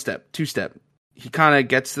is one step, two step. He kind of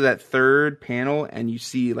gets to that third panel, and you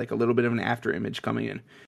see like a little bit of an after image coming in.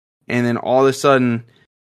 And then all of a sudden,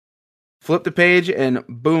 flip the page, and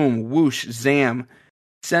boom, whoosh, zam.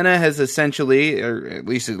 Senna has essentially, or at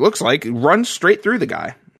least it looks like, run straight through the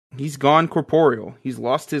guy. He's gone corporeal. He's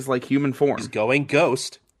lost his like human form. He's going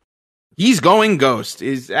ghost. He's going ghost.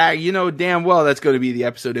 Is you know damn well that's going to be the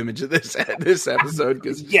episode image of this episode,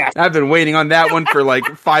 because yes. I've been waiting on that one for like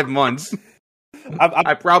 5 months.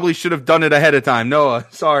 I probably should have done it ahead of time. Noah,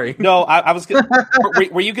 sorry. No, I was gonna.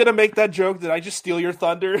 Were you gonna make that joke? Did I just steal your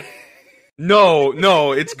thunder?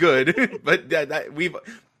 No, it's good. But that we've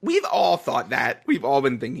all thought that. We've all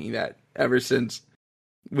been thinking that ever since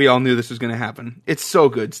we all knew this was going to happen. It's so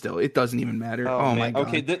good still. It doesn't even matter. Oh my God.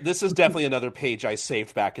 Okay, this is definitely another page I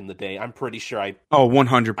saved back in the day. I'm pretty sure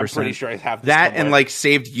 100%. I'm pretty sure I have this that somewhere. and like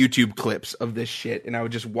saved YouTube clips of this shit, and I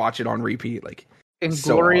would just watch it on repeat. Like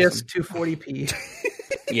Inglorious so awesome. 240p.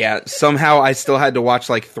 Yeah, somehow I still had to watch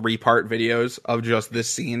like 3-part videos of just this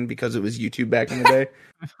scene because it was YouTube back in the day.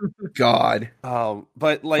 God.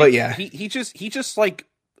 But yeah, he just like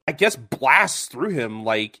I guess blasts through him.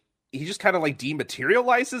 Like he just kind of like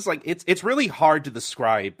dematerializes. Like it's really hard to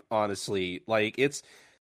describe, honestly. Like it's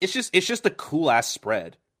just a cool ass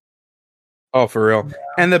spread. Oh, for real. Yeah.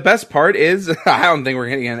 And the best part is I don't think we're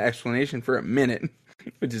getting an explanation for a minute,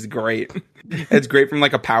 which is great. It's great from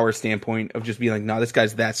like a power standpoint of just being like, no, this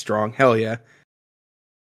guy's that strong. Hell yeah.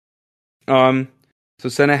 So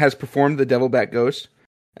Senna has performed the Devil Bat Ghost.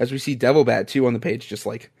 As we see Devil Bat too on the page, just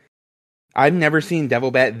like I've never seen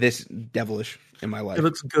Devil Bat this devilish in my life. It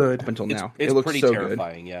looks good up until now. It's it looks pretty so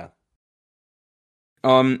terrifying, good. Yeah.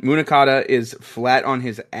 Munakata is flat on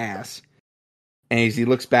his ass, and as he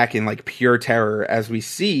looks back in like pure terror, as we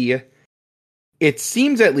see, it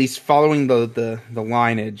seems at least following the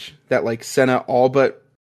lineage that like Senna all but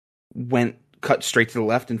cut straight to the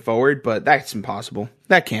left and forward, but that's impossible.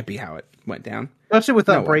 That can't be how it went down. Especially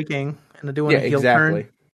without breaking and doing a heel turn.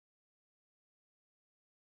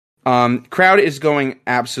 Crowd is going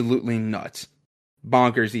absolutely nuts.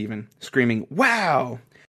 Bonkers even. Screaming, wow!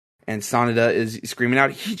 And Sanada is screaming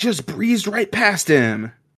out, he just breezed right past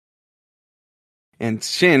him! And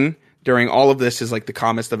Shin, during all of this, is like the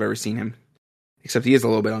calmest I've ever seen him. Except he is a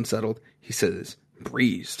little bit unsettled. He says,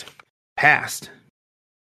 breezed. Past.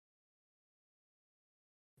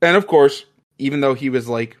 And of course, even though he was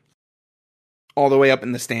like all the way up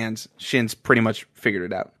in the stands, Shin's pretty much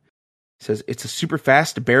figured it out. He says, it's a super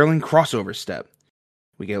fast barreling crossover step.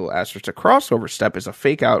 We get a little asterisk. A crossover step is a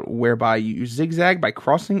fake out whereby you zigzag by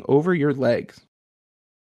crossing over your legs.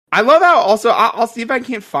 I love how also, I'll see if I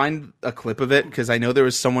can't find a clip of it, because I know there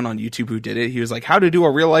was someone on YouTube who did it. He was like, how to do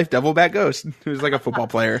a real life Devil Bat Ghost. He was like a football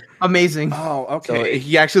player. Amazing. Oh, okay. So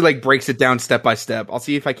he actually like breaks it down step by step. I'll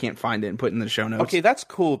see if I can't find it and put it in the show notes. Okay, that's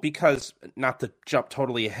cool, because not to jump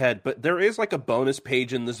totally ahead, but there is like a bonus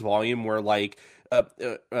page in this volume where like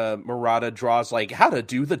Murata draws like how to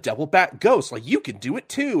do the Devil Bat Ghost. Like you can do it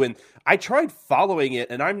too. And I tried following it,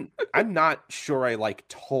 and I'm not sure I like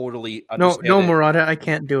totally understand. No, Murata, I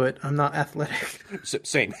can't do it. I'm not athletic.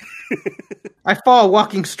 Same. I fall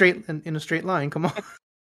walking straight in a straight line. Come on.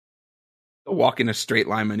 Walk in a straight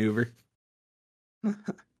line maneuver.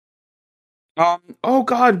 Oh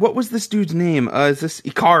God, what was this dude's name? Is this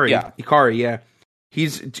Ikari? Yeah. Ikari, yeah.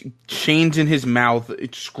 He's chains in his mouth,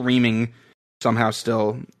 screaming somehow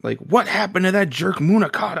still. Like, what happened to that jerk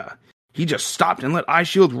Munakata? He just stopped and let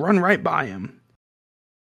Eyeshield run right by him.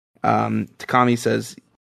 Takami says,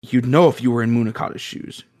 you'd know if you were in Munakata's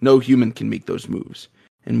shoes. No human can make those moves.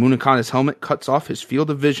 And Munakata's helmet cuts off his field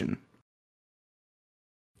of vision.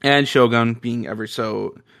 And Shogun, being ever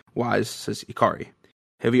so wise, says, Ikari,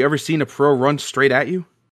 have you ever seen a pro run straight at you?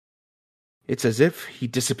 It's as if he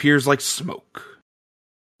disappears like smoke.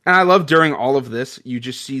 And I love during all of this, you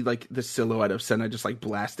just see like the silhouette of Senna just like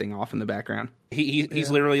blasting off in the background. He's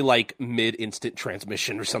literally like mid-instant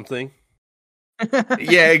transmission or something.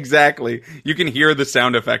 Yeah, exactly. You can hear the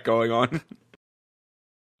sound effect going on.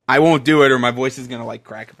 I won't do it, or my voice is gonna like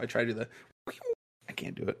crack if I try to do the. I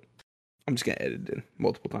can't do it. I'm just gonna edit it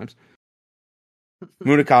multiple times.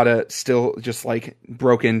 Munakata still just like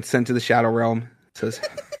broken, sent to the Shadow Realm. Says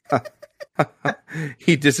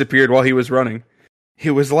he disappeared while he was running.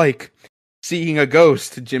 It was like seeing a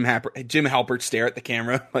ghost. Jim Halpert stare at the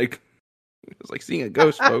camera like it was like seeing a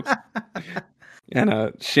ghost, folks.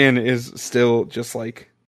 And Shin is still just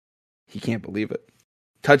like he can't believe it.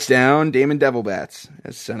 Touchdown, Damon Devilbats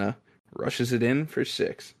as Senna rushes it in for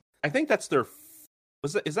 6. I think that's their.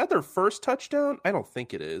 Is that their first touchdown? I don't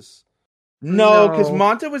think it is. No, because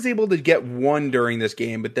Monta was able to get 1 during this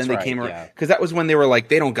game, but then they came around because that was when they were like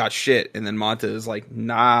they don't got shit, and then Monta is like,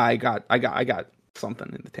 nah, I got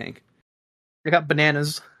something in the tank. I got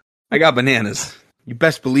bananas. I got bananas. You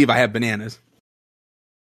best believe I have bananas.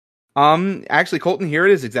 Actually, Colton, here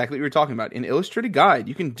it is, exactly what you were talking about. An illustrated guide.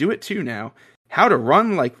 You can do it too now. How to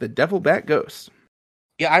run like the Devil Bat Ghost.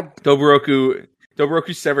 Yeah,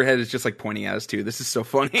 Doboroku's severed head is just like pointing at us too. This is so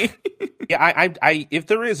funny. Yeah, I if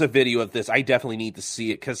there is a video of this, I definitely need to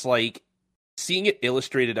see it because like seeing it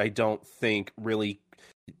illustrated, I don't think really,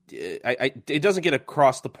 it doesn't get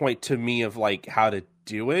across the point to me of like how to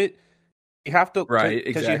do it. You have to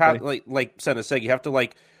because you have like Senna said, you have to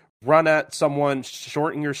like run at someone,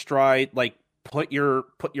 shorten your stride, like put your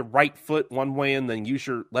right foot one way and then use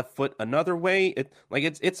your left foot another way.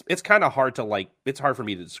 It's kind of hard to like. It's hard for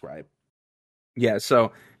me to describe. Yeah,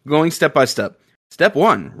 so going step by step. Step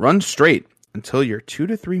 1, run straight until you're 2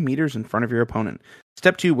 to 3 meters in front of your opponent.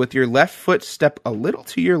 Step 2, with your left foot, step a little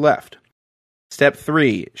to your left. Step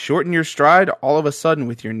 3, shorten your stride all of a sudden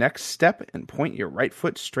with your next step and point your right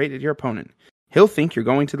foot straight at your opponent. He'll think you're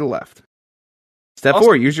going to the left. Step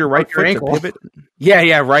 4, use your right foot to pivot.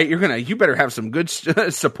 Yeah, right. You better have some good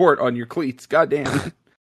support on your cleats. Goddamn.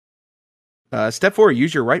 Step 4,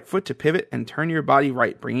 use your right foot to pivot and turn your body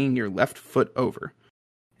right, bringing your left foot over.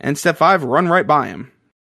 And step 5, run right by him.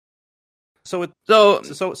 So it's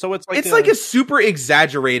like it's like a super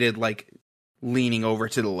exaggerated like leaning over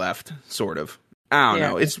to the left, sort of. I don't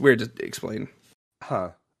know. It's weird to explain. Huh.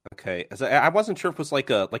 Okay. I wasn't sure if it was like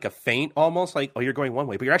a feint, almost like you're going one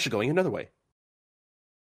way, but you're actually going another way.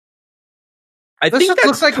 I think that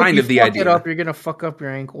looks like kind of the idea. You're gonna fuck up your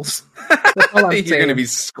ankles. You're gonna be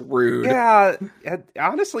screwed. Yeah.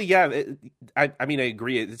 Honestly, yeah. I mean, I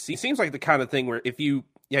agree. It seems like the kind of thing where if you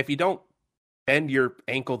don't bend your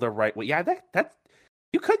ankle the right way, that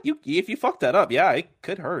if you fuck that up, it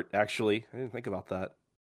could hurt. Actually, I didn't think about that.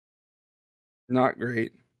 Not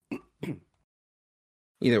great.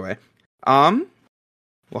 Either way,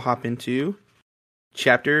 we'll hop into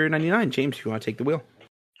chapter 99. James, if you want to take the wheel.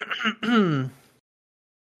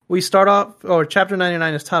 We start off, chapter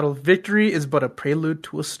 99 is titled "Victory is but a prelude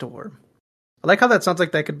to a storm." I like how that sounds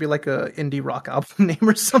like that could be like a indie rock album name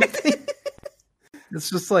or something. It's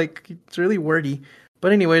just like, it's really wordy.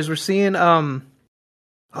 But anyways, we're seeing, oh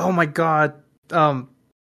my god,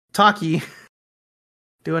 Taki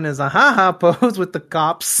doing his ahaha pose with the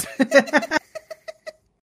cops.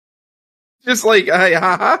 Just like,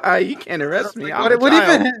 you can't arrest me. I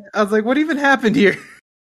was like, what even happened here?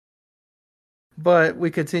 But we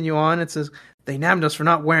continue on. It says, they nabbed us for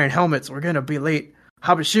not wearing helmets. We're going to be late.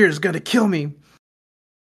 Habashir is going to kill me.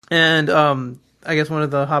 And I guess one of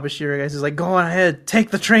the Habashira guys is like, go on ahead, take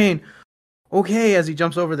the train. Okay, as he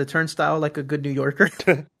jumps over the turnstile like a good New Yorker.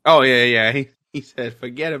 Oh, yeah. He said,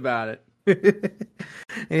 forget about it.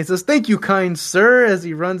 And he says, thank you, kind sir, as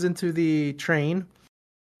he runs into the train.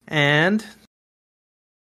 And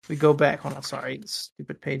we go back. Hold on, sorry,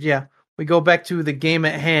 stupid page. Yeah. We go back to the game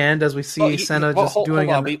at hand as we see Senna doing. Hold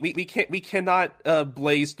on. We cannot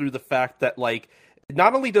blaze through the fact that like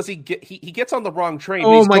not only does he gets on the wrong train.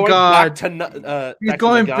 Oh my god! He's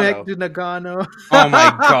going back to Nagano. Oh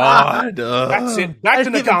my god! That's it. Back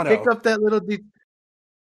to Nagano. Pick up that little.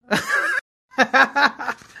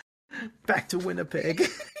 Back to Winnipeg.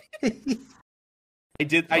 I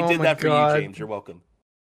did that for you, James. You're welcome.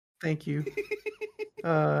 Thank you.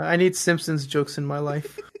 I need Simpsons jokes in my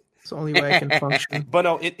life. It's the only way I can function. But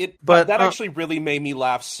no, that actually really made me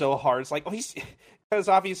laugh so hard. It's like, because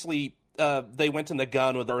obviously they went to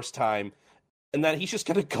Nagano the first time, and then he's just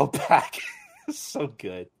gonna go back. It's so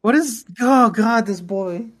good. Oh god, this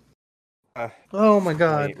boy. Oh my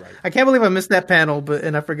god, right. I can't believe I missed that panel,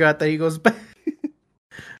 and I forgot that he goes back.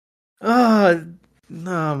 Oh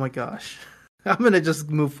my gosh, I'm gonna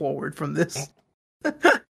just move forward from this.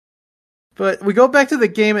 But we go back to the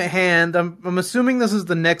game at hand. I'm assuming this is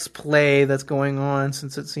the next play that's going on,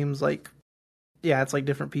 since it seems like, it's like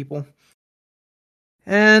different people.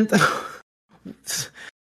 And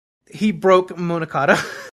he broke Munakata.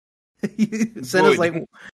 Senna's like,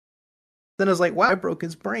 Senna's like, wow, I broke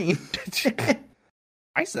his brain.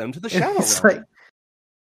 I sent him to the Shadow It's Realm.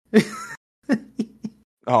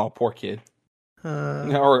 Oh, poor kid.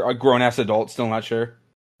 Like, Or a grown ass adult, still not sure.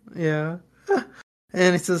 yeah.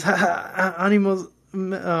 And he says, Amino's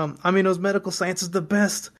medical science is the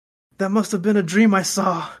best. That must have been a dream I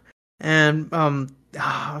saw. And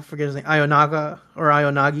I forget his name,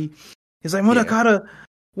 Ionagi. He's like, Munakata,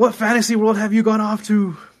 what fantasy world have you gone off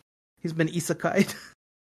to? He's been isekai'd.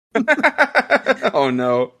 Oh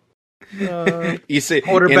no. You say in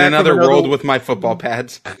quarterback of another another- world with my football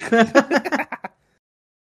pads.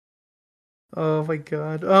 Oh my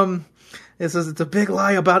god. It says it's a big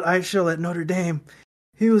lie about Aishel at Notre Dame.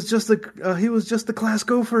 He was just a class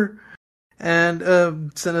gopher.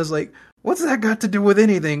 And Senna's like, what's that got to do with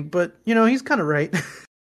anything? But he's kind of right.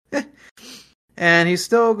 And he's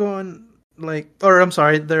still going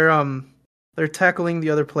they're tackling the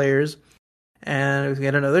other players, and we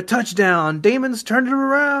get another touchdown. Damon's turned it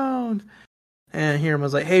around. And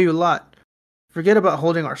Hirama's like, hey, you lot, forget about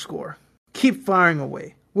holding our score. Keep firing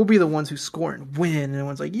away. We'll be the ones who score and win. And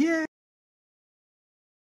everyone's like, yeah.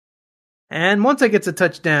 And Monta gets a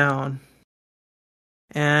touchdown.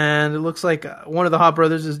 And it looks like one of the Hot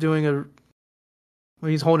Brothers is doing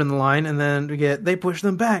he's holding the line, and then they push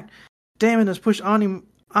them back. Damon has pushed Amino.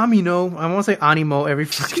 I want to say Animo every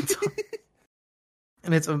fucking time.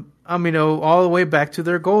 And it's Amino all the way back to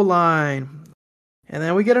their goal line. And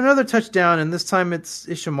then we get another touchdown, and this time it's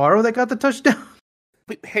Ishimaru that got the touchdown.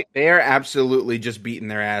 Hey, They are absolutely just beating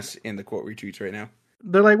their ass in the quote retweets right now.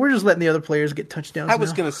 They're like, we're just letting the other players get touchdowns. I was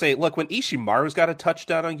now. going to say, look, when Ishimaru's got a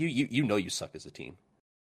touchdown on you, you know you suck as a team.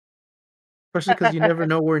 Especially because you never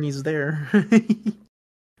know when he's there.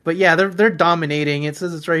 But yeah, they're dominating. It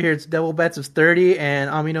says it's right here. It's Devil Bats is 30 and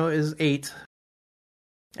Amino is 8.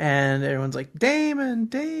 And everyone's like,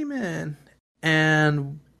 Damon.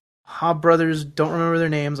 And Hot Brothers don't remember their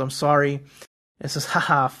names. I'm sorry. It says,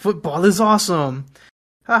 haha, football is awesome.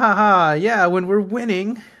 Ha ha ha. Yeah, when we're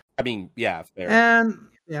winning. I mean, yeah, fair. And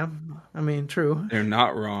yeah, I mean, true. They're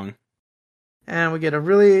not wrong. And we get a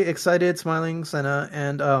really excited, smiling Senna,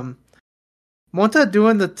 and Monta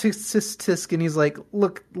doing the tisk, and he's like,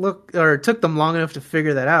 look, or it took them long enough to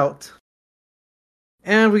figure that out.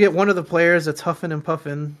 And we get one of the players that's huffing and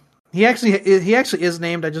puffing. He actually is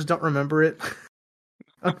named, I just don't remember it.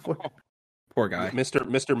 Poor guy.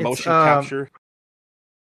 Mr. Motion Capture.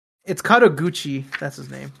 It's Kadoguchi, that's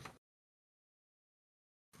his name.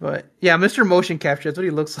 But yeah, Mr. Motion Capture, that's what he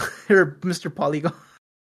looks like, or Mr. Polygon.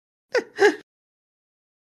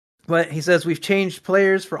 But he says, we've changed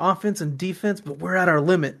players for offense and defense, but we're at our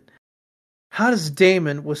limit. How does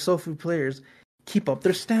Damon, with so few players, keep up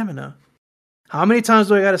their stamina? How many times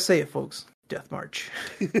do I gotta say it, folks? Death March.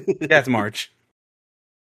 Death March.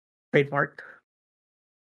 Trademark.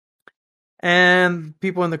 And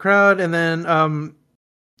people in the crowd, and then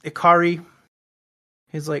Ikari,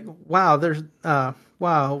 he's like, wow,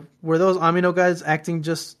 were those Amino guys acting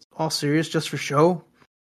just all serious just for show?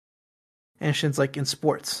 And Shin's like, in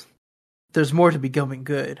sports, there's more to becoming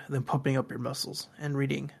good than pumping up your muscles and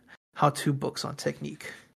reading how-to books on technique.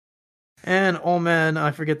 And man,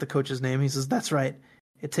 I forget the coach's name. He says, that's right.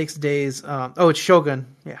 It takes days. It's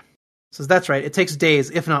Shogun. Yeah. Says, that's right. It takes days,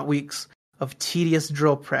 if not weeks, of tedious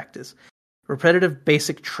drill practice. Repetitive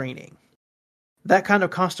basic training. That kind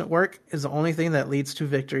of constant work is the only thing that leads to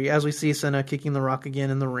victory, as we see Senna kicking the rock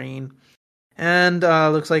again in the rain. And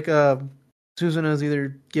looks like Suzuna is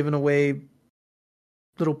either giving away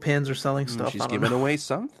little pins or selling stuff. She's giving away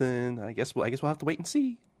something. I guess we'll have to wait and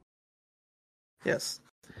see. Yes.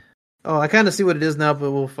 Oh, I kind of see what it is now,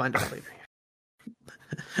 but we'll find out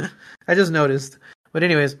later. I just noticed. But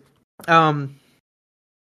anyways, don't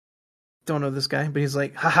know this guy, but he's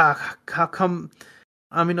like, haha, how come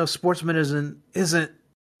sportsman isn't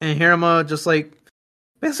and Hirama just like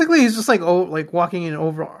basically he's just like walking in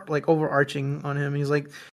overarching on him. He's like,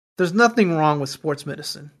 there's nothing wrong with sports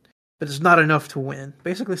medicine, but it's not enough to win.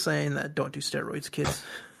 Basically saying that don't do steroids, kids.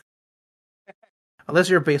 Unless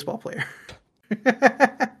you're a baseball player.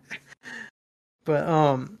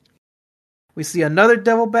 But we see another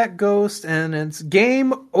Devilback Ghost, and it's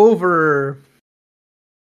game over.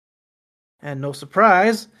 And no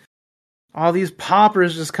surprise, all these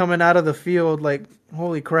poppers just coming out of the field like,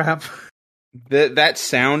 holy crap. That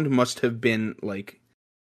sound must have been like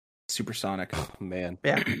supersonic. Oh, man.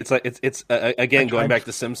 Yeah. It's like it's again going back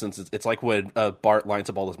to Simpsons. It's like when Bart lines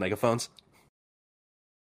up all those megaphones.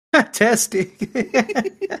 Testing.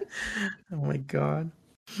 Oh my god.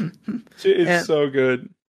 It's so good.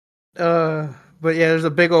 But yeah, there's a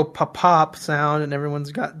big old pop sound, and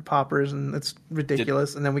everyone's got poppers, and it's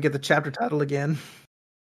ridiculous. And then we get the chapter title again.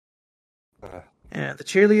 And the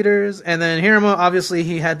cheerleaders, and then Hirama, obviously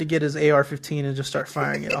he had to get his AR-15 and just start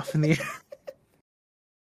firing it off in the air.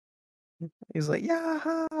 He's like,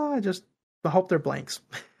 yeah, I hope they're blanks.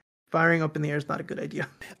 Firing up in the air is not a good idea.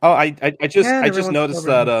 Oh, I just everyone's noticed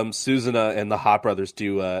covering. that Suzuna and the Hot Brothers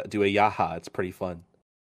do a Yaha. It's pretty fun.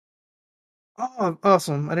 Oh,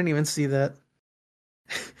 awesome. I didn't even see that.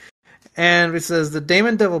 And it says, the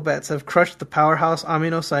Damon Devil Bats have crushed the powerhouse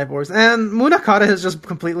Amino Cyborgs. And Munakata has just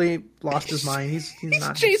completely lost his mind. He's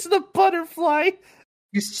not chasing a butterfly.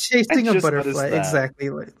 He's chasing I a just butterfly. noticed that. Exactly.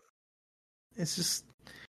 It's just,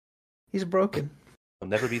 he's broken. He'll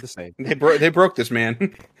never be the same. They broke this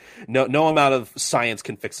man. No amount of science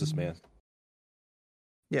can fix this man.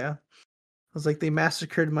 Yeah. I was like, they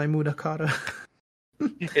massacred my Munakata.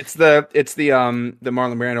 It's the Marlon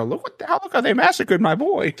Brando. Look how they massacred my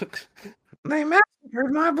boy. They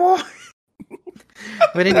massacred my boy.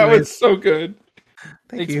 But anyways, That was so good.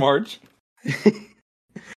 thank Thanks, you. Marge.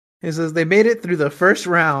 It says they made it through the first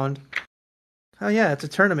round. Oh yeah, it's a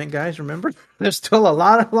tournament, guys. Remember, there's still a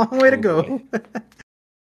long way to go.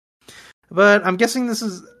 But I'm guessing this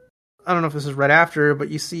is. I don't know if this is right after, but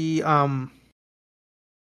you see. Oh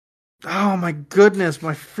my goodness,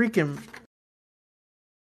 my freaking.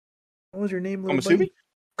 What was your name, little buddy?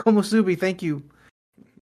 Komusubi, thank you.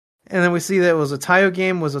 And then we see that it was a Taio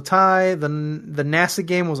game was a tie. The NASA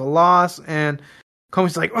game was a loss, and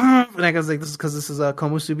Komusubi's like, and I was like, this is because this is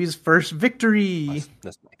Komusubi's first victory.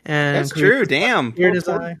 And That's true. Damn.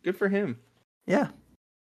 Good for him. Yeah,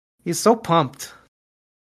 he's so pumped.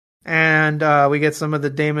 And we get some of the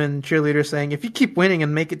Damon cheerleaders saying, if you keep winning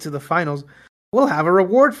and make it to the finals, we'll have a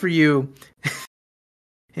reward for you.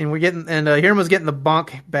 And Hirama's getting the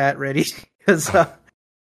bonk bat ready because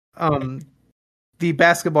the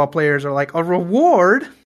basketball players are like, a reward?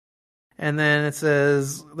 And then it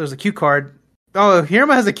says, there's a cue card. Oh,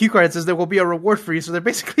 Hirama has a cue card. It says there will be a reward for you. So they're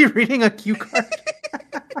basically reading a cue card.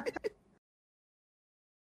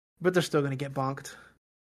 But they're still going to get bonked.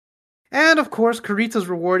 And of course, Kurita's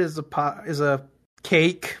reward is a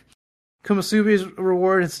cake. Komusubi's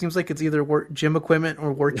reward, it seems like it's either gym equipment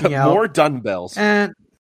or working out. More dumbbells. And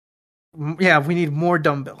yeah, we need more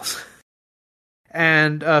dumbbells.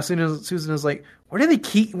 And Susan is like, where do they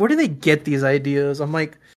get these ideas? I'm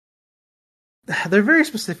like, they're very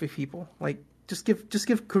specific people. Like, just give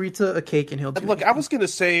Kurita a cake and he'll do Look, I was gonna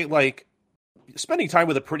say, like, spending time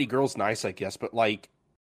with a pretty girl's nice, I guess, but like,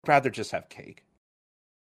 I'd rather just have cake.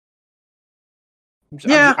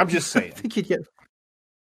 I'm just saying. I think you'd get.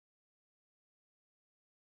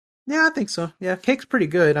 Yeah, I think so. Yeah, cake's pretty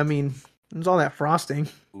good. I mean, there's all that frosting.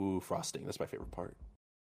 Ooh, frosting. That's my favorite part.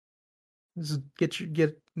 Just get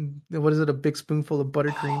what is it? A big spoonful of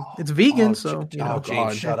buttercream. It's vegan, so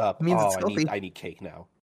James, shut up. It means it's healthy. I need cake now.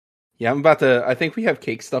 Yeah, I'm about to. I think we have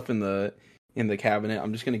cake stuff in the cabinet.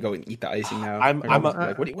 I'm just gonna go and eat the icing now.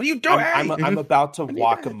 What are you doing? I'm about to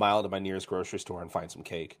walk a mile to my nearest grocery store and find some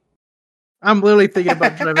cake. I'm literally thinking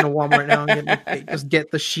about driving to Walmart now and getting a cake. Just get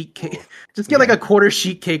the sheet cake. Just get like a quarter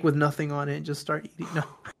sheet cake with nothing on it and just start eating. No.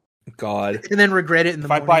 God. And then regret it in the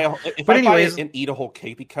morning. If I buy it and eat a whole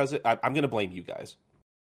cake because I'm going to blame you guys.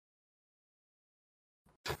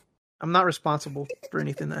 I'm not responsible for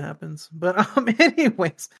anything that happens. But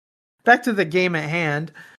anyways, back to the game at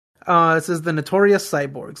hand. It says the Notorious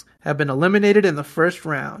Cyborgs have been eliminated in the first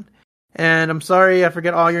round. And I'm sorry, I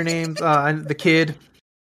forget all your names. The kid.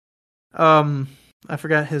 I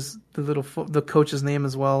forgot the coach's name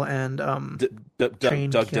as well, and Doug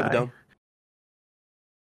Dimmadome.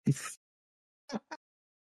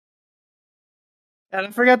 And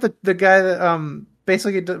I forgot the guy that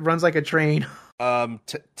basically runs like a train.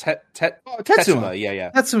 Tetsuma.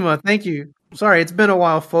 Yeah. Tetsuma, thank you. Sorry, it's been a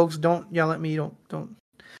while, folks. Don't yell at me. Don't.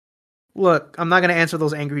 Look, I'm not going to answer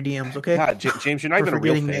those angry DMs, okay? God, James, you're not even a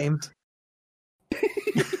real fan. Names.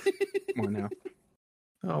 Come on now.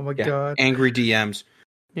 Oh my god. Angry DMs.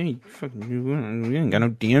 You ain't got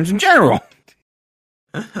no DMs in general.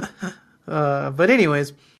 But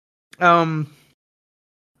anyways,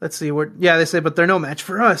 let's see. They say, but they're no match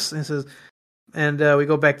for us. And it says, and we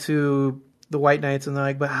go back to the White Knights, and they're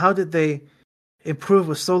like, but how did they improve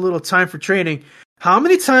with so little time for training? How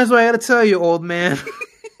many times do I got to tell you, old man?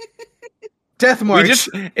 Death March.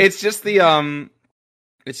 It's just the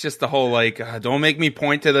whole like, don't make me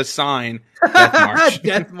point to the sign. Death March.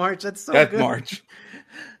 Death March. That's so Death good. March.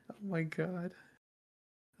 Oh my god.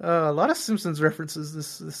 A lot of Simpsons references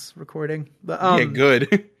this recording. But yeah,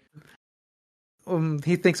 good.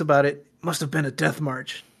 He thinks about it. Must have been a death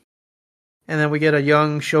march. And then we get a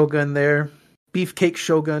young Shogun there, Beefcake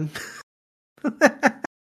Shogun,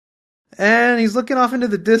 and he's looking off into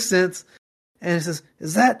the distance. And it says,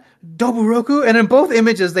 "Is that Doburoku?" And in both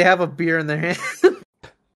images, they have a beer in their hand.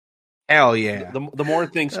 Hell yeah. The more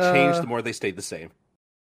things change, the more they stay the same.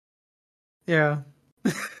 Yeah.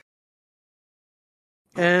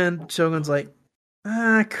 And Shogun's like,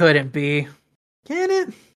 couldn't be. Can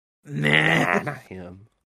it? Nah. Not him.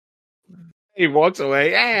 He walks away.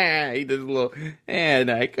 He does a little.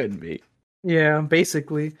 No, it couldn't be. Yeah,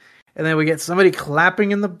 basically. And then we get somebody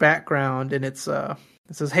clapping in the background, and it says,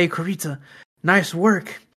 "Hey, Kurita, nice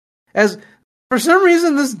work." As for some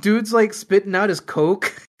reason, this dude's like spitting out his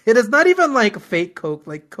Coke. It is not even like fake Coke.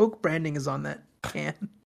 Like Coke branding is on that can.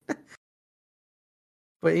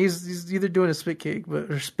 But he's either doing a spit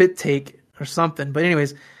take or something. But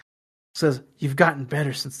anyways, says, "You've gotten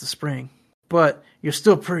better since the spring, but you're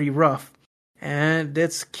still pretty rough." And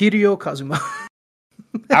it's Kiryu Kazuma.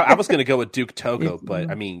 I was going to go with Duke Togo,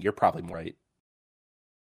 but I mean, you're probably right.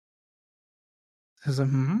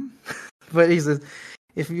 But he says,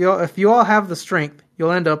 if you all have the strength,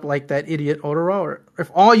 you'll end up like that idiot Odawara.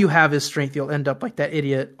 If all you have is strength, you'll end up like that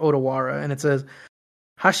idiot Odawara. And it says,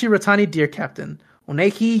 "Hashiratani, dear captain,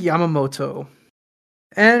 Oneki Yamamoto."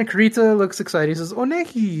 And Kurita looks excited. He says,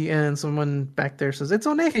 "Oneki." And someone back there says, "It's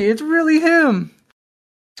Oneki. It's really him."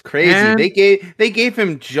 It's crazy. And they gave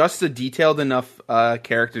him just a detailed enough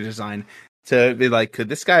character design to be like, could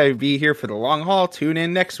this guy be here for the long haul? Tune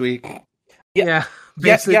in next week. Yeah.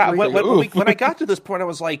 Basically. Yeah. When I got to this point, I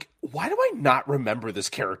was like, why do I not remember this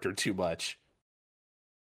character too much?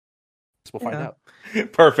 So we'll find out.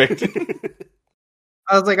 Perfect.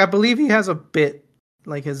 I was like, I believe he has a bit,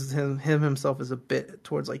 like him himself is a bit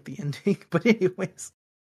towards like the ending. But anyways,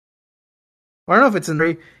 I don't know if it's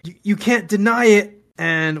in you can't deny it.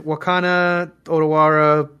 And Wakana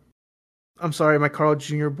Odawara, I'm sorry, my Carl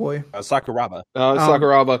Jr. boy, Sakuraba.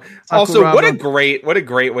 Sakuraba. Also, what a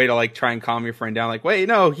great way to like try and calm your friend down. Like, wait,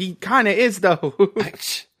 no, he kind of is though.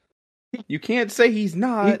 You can't say he's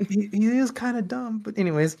not. He is kind of dumb, but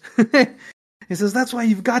anyways, he says that's why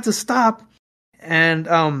you've got to stop. And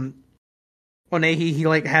Onehi, he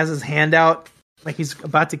like has his hand out like he's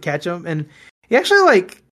about to catch him, and he actually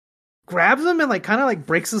like grabs him and like kind of like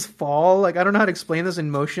breaks his fall. Like I don't know how to explain this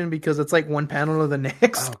in motion because it's like one panel to the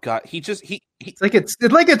next. Oh god, it's like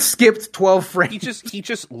it skipped 12 frames. He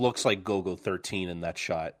just looks like Gogo 13 in that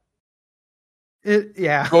shot.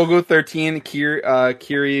 Yeah. Gogo 13,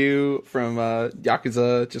 Kiryu from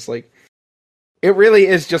Yakuza, just like it really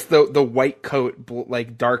is just the white coat,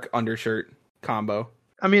 like dark undershirt combo.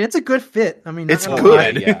 I mean, it's a good fit. I mean, it's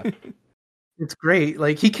good. Yeah. It's great.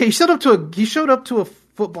 Like he showed up to a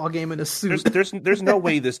football game in a suit. There's no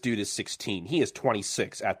way this dude is 16. He is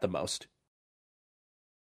 26 at the most.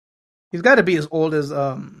 He's got to be as old as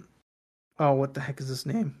what the heck is his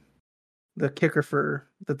name? The kicker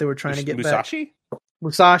that they were trying to get Musashi? back.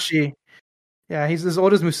 Musashi. Yeah, he's as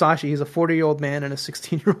old as Musashi. He's a 40-year-old man in a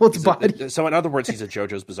 16-year-old's body. So in other words, he's a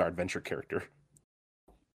JoJo's Bizarre Adventure character.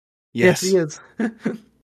 Yes he is.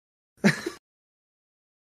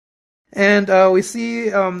 And we see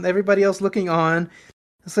everybody else looking on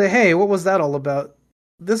and say, "Hey, what was that all about?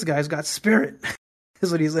 This guy's got spirit,"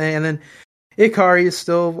 is what he's saying. And then Ikari is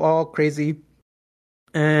still all crazy.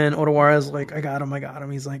 And Odawara is like, I got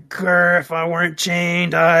him. He's like, "Grr, if I weren't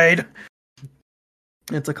chained, I'd."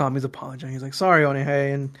 And Takami's apologizing. He's like, "Sorry,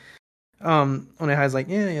 Onehei." And Onehei's like,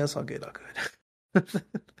 yeah, it's all good.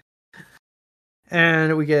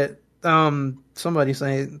 And we get somebody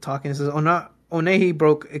talking. It says, Onehi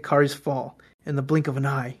broke Ikari's fall in the blink of an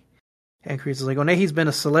eye. And Kurisa's like, Onehi's been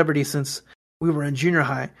a celebrity since we were in junior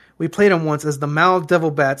high. We played him once as the Mal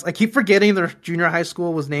Devil Bats. I keep forgetting their junior high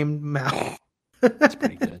school was named Mal. That's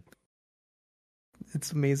pretty good.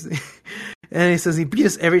 It's amazing. And he says he beat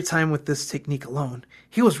us every time with this technique alone.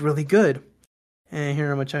 He was really good. And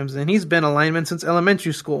Hirama chimes in. He's been a lineman since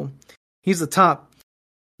elementary school. He's the top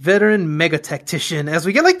veteran mega tactician. As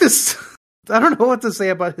we get like this, I don't know what to say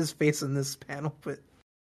about his face in this panel, but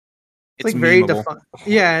it's like very defined.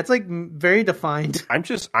 Yeah, it's like very defined. I'm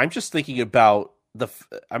just thinking about the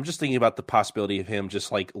possibility of him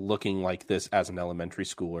just like looking like this as an elementary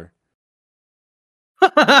schooler.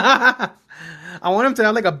 I want him to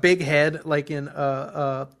have like a big head, like in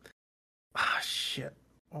shit.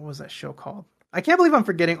 What was that show called? I can't believe I'm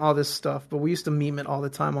forgetting all this stuff, but we used to meme it all the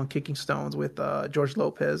time on Kicking Stones with George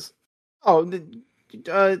Lopez. Oh, is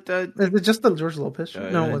it just the George Lopez show?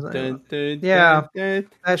 No, it wasn't. Yeah,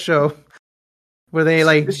 that show where they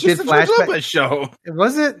like it's did just flashbacks. George Lopez show.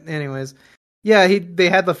 Was it? Anyways, yeah, they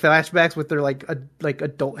had the flashbacks with their like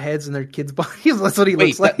adult heads and their kids' bodies. That's what he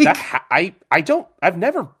looks like. I've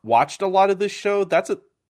never watched a lot of this show. That's a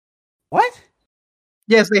what?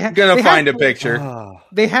 Yes, they had. Gonna they find had, a picture.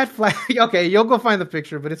 They had flag. Okay, you'll go find the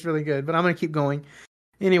picture, but it's really good. But I'm gonna keep going.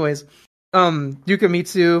 Anyways,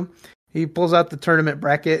 Yukamitsu, he pulls out the tournament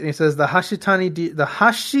bracket and he says the Hashiratani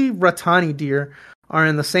deer are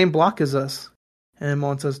in the same block as us. And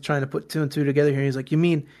Monta's trying to put 2 and 2 together here. He's like, you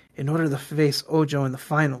mean in order to face Ojo in the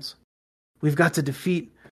finals, we've got to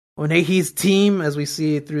defeat Onehi's team, as we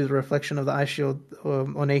see through the reflection of the ice shield,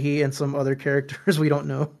 Onehi and some other characters we don't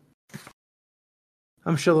know.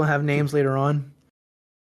 I'm sure they'll have names later on.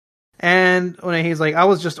 And Onehi's like, I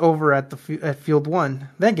was just over at Field 1.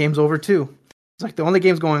 That game's over too. It's like the only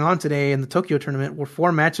games going on today in the Tokyo tournament were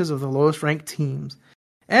 4 matches of the lowest ranked teams.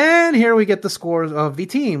 And here we get the scores of the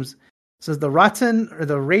teams. It says the Rayton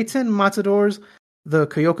Matadors, the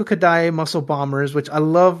Kyoka Kadai Muscle Bombers, which I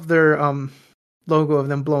love their logo of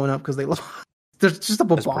them blowing up because they lost. There's just a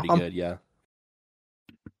bomb. That's pretty good, yeah.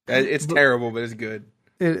 It's terrible, but it's good.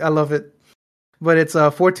 I love it. But it's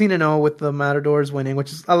 14-0 with the Matadors winning,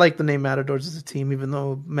 which is, I like the name Matadors as a team, even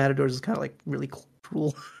though Matadors is kind of like really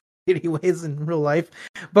cruel anyways in real life.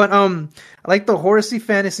 But I like the Horsey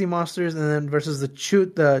Fantasy Monsters and then versus the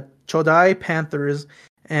Chodai Panthers,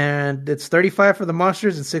 and it's 35 for the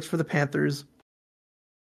Monsters and 6 for the Panthers.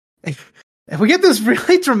 And we get this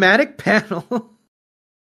really dramatic panel.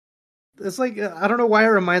 It's like, I don't know why it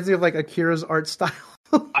reminds me of like Akira's art style.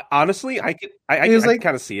 Honestly, I can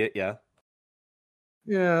kind of see it, yeah.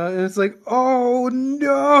 Yeah, and it's like, oh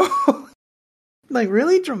no! Like,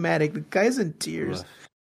 really dramatic. The guy's in tears.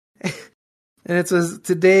 And it says,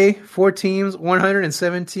 today, 4 teams,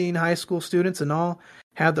 117 high school students in all,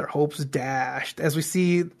 have their hopes dashed. As we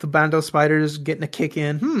see the Bando Spiders getting a kick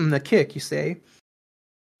in. A kick, you say.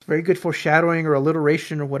 Very good foreshadowing or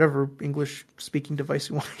alliteration or whatever English-speaking device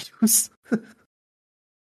you want to use.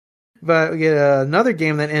 But we get another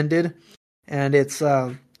game that ended, and it's...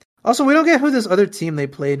 Also, we don't get who this other team they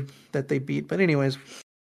played that they beat. But anyways,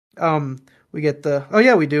 we get the... Oh,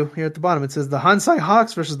 yeah, we do. Here at the bottom, it says the Hansai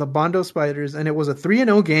Hawks versus the Bando Spiders, and it was a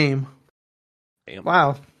 3-0 game. Damn.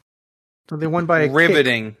 Wow. So they won by a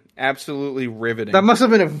riveting. kick. Absolutely riveting. That must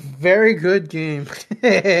have been a very good game.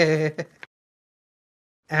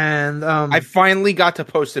 And I finally got to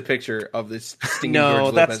post a picture of this stinging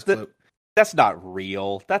George Lopez clip. That's not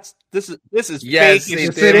real. This is yes, fake. Yes,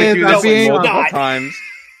 it is. We do this Being multiple times.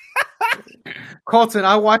 Colton,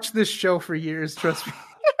 I watched this show for years. Trust me.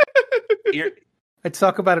 I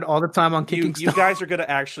talk about it all the time on Kicking You guys are going to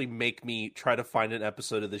actually make me try to find an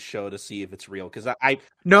episode of this show to see if it's real. Because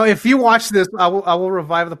No, if you watch this, I will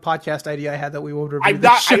revive the podcast idea I had that we will review I'm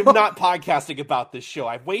not podcasting about this show.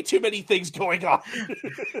 I have way too many things going on.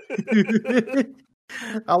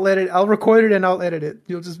 I'll record it and I'll edit it.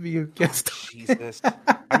 You'll just be a guest. Jesus.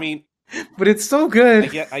 I mean, but it's so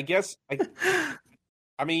good. I guess it's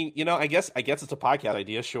a podcast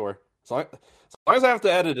idea, sure. As long as I have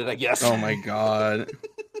to edit it, I guess. Oh my god!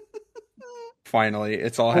 Finally,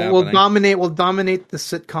 it's all We'll happening. We'll dominate the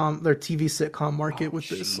sitcom, their TV sitcom market with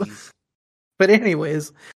geez. this. But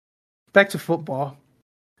anyways, back to football.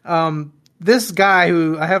 This guy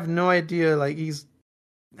who I have no idea, like he's.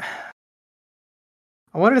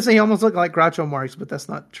 I wanted to say he almost looked like Groucho Marx, but that's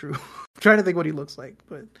not true. I'm trying to think what he looks like,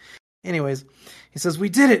 but anyways, he says, "We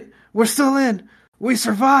did it. We're still in. We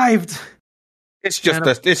survived." It's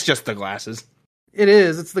just the glasses. It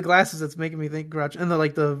is. It's the glasses that's making me think Groucho, and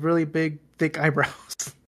the really big, thick eyebrows.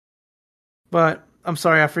 But I'm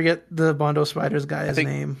sorry, I forget the Bondo Spiders guy's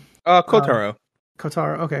name. Kotaro.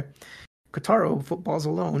 Kotaro. Okay, Kotaro footballs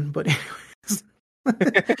alone. But anyways,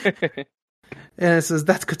 and it says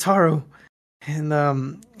that's Kotaro.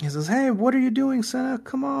 And he says, "Hey, what are you doing, Senna?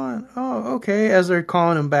 Come on." Oh, okay. As they're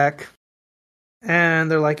calling him back.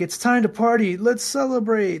 And they're like, "It's time to party. Let's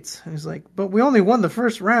celebrate." And he's like, "But we only won the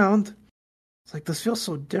first round." It's like, this feels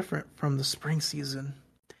so different from the spring season.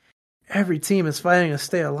 Every team is fighting to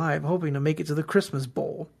stay alive, hoping to make it to the Christmas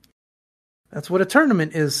Bowl. That's what a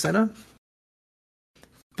tournament is, Senna.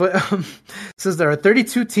 But it says there are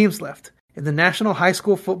 32 teams left in the National High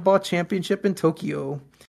School Football Championship in Tokyo.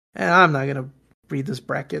 And I'm not going to read this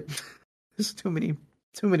bracket. There's too many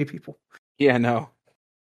people. Yeah, no.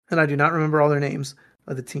 And I do not remember all their names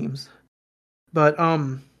of the teams. But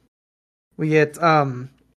we get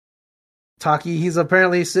Taki. He's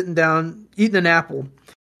apparently sitting down eating an apple.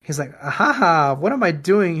 He's like, "Ahaha, what am I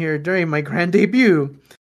doing here during my grand debut?"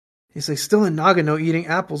 He's like, "Still in Nagano eating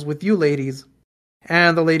apples with you ladies."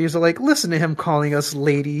 And the ladies are like, "Listen to him calling us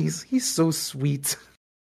ladies. He's so sweet."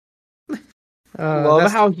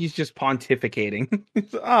 Love how he's just pontificating.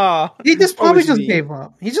 He just probably just gave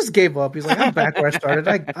up. He just gave up. He's like, "I'm back where I started.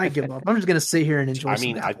 I give up. I'm just gonna sit here and enjoy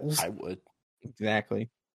some apples." I would. Exactly.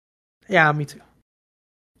 Yeah, me too.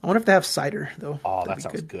 I wonder if they have cider though. Oh, that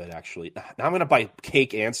sounds good. Actually. Now I'm gonna buy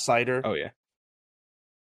cake and cider. Oh yeah.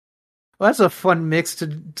 Well, that's a fun mix to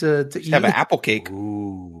eat. Have an apple cake.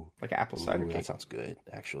 Ooh, Like an apple cider cake. That sounds good.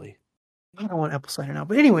 Actually. I don't want apple cider now,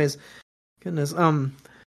 but anyways, goodness.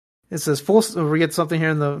 It says we get something here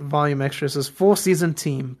in the volume extra. It says full season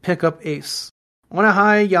team pick up ace.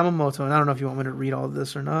 Wanahai Yamamoto, and I don't know if you want me to read all of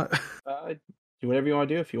this or not. Do whatever you want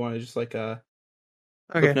to do. If you want to just like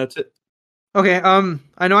Okay. notes it. Okay.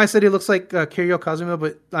 I know I said he looks like Kiryu Kazuma,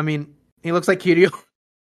 but I mean he looks like Kiryu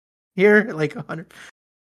here, like 100.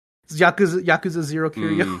 It's Yakuza 0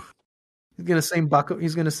 Kiryu. He's gonna sing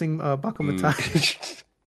Bakumatai.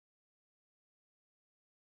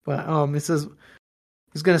 But it says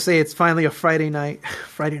he's gonna say it's finally a Friday night.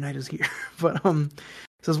 Friday night is here. But it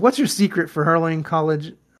says, what's your secret for hurling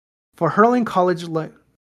college?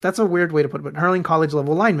 That's a weird way to put it, but hurling college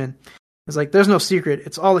level linemen. It's like there's no secret.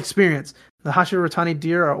 It's all experience. The Hashira Rotani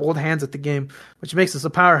Deer are old hands at the game, which makes us a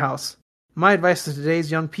powerhouse. My advice to today's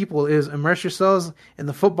young people is immerse yourselves in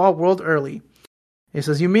the football world early. He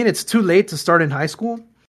says, you mean it's too late to start in high school?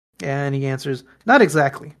 And he answers, not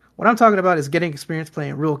exactly. What I'm talking about is getting experience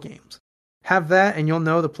playing real games. Have that and you'll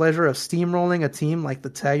know the pleasure of steamrolling a team like the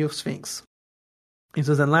Tayo Sphinx. He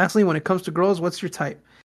says, and lastly, when it comes to girls, what's your type?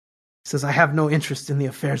 He says, I have no interest in the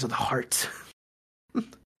affairs of the heart.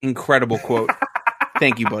 Incredible quote.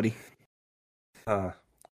 Thank you, buddy.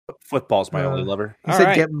 Football's my only lover. He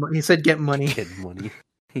said, get money. Get money.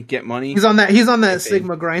 Get money. He's on that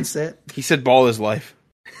Sigma grind set. He said ball is life.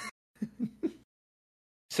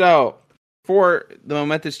 So, for the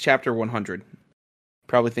momentous chapter 100,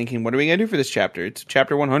 probably thinking, what are we going to do for this chapter? It's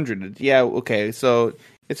chapter 100. Yeah, okay. So,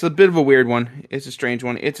 it's a bit of a weird one. It's a strange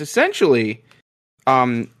one. It's essentially,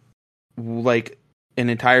 like an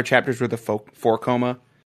entire chapter's worth of 4-Koma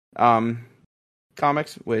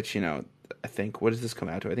comics, which, I think, what does this come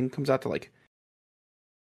out to? I think it comes out to like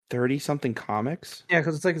 30-something comics. Yeah,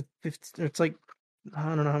 because it's like I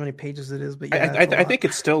don't know how many pages it is, but yeah, I think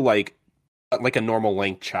it's still like a normal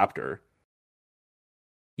length chapter.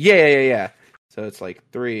 Yeah. So it's like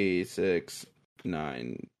 3, 6,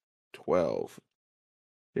 9, 12,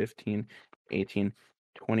 15, 18,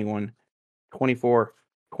 21, 24,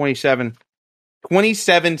 27.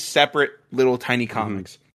 27 separate little tiny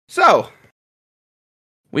comics. So,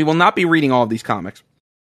 we will not be reading all of these comics.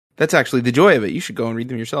 That's actually the joy of it. You should go and read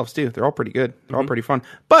them yourselves, too. They're all pretty good. They're all pretty fun.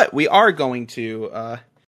 But we are going to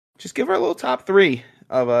just give our little top 3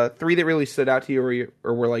 of 3 that really stood out to you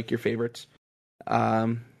or were like your favorites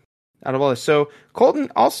out of all this. So,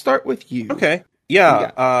 Colton, I'll start with you. Okay.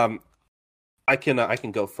 Yeah. I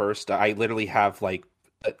can go first. I literally have like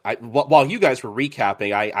while you guys were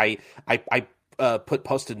recapping, I put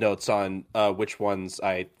post-it notes on which ones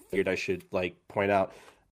I figured I should like point out.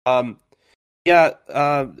 What was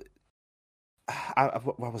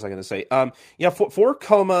I going to say? For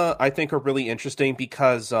Coma, I think are really interesting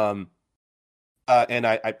because and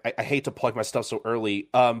I hate to plug my stuff so early,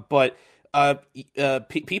 but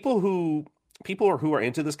people who are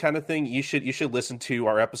into this kind of thing, you should listen to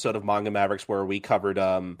our episode of Manga Mavericks where we covered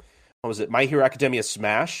what was it, My Hero Academia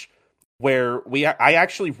Smash, where I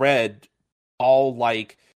actually read all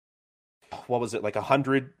like, what was it, like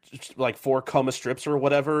 100 like 4-Koma strips or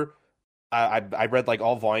whatever. I read like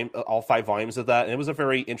all 5 volumes of that, and it was a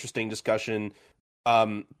very interesting discussion.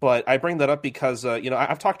 But I bring that up because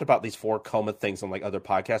I've talked about these 4-Koma things on like other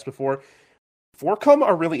podcasts before. 4-Koma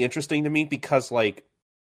are really interesting to me because like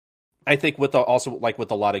I think with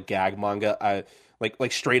a lot of gag manga,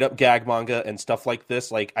 like straight up gag manga and stuff like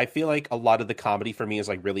this, like I feel like a lot of the comedy for me is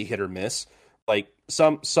like really hit or miss. Like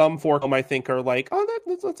some 4-Koma I think are like, oh,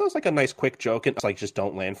 that's like a nice quick joke, and it's like just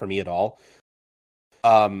don't land for me at all.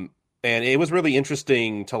 And it was really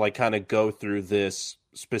interesting to like kind of go through this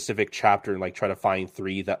specific chapter and like try to find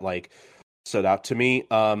 3 that like stood out to me.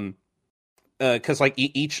 Because like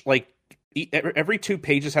every 2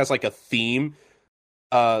 pages has like a theme.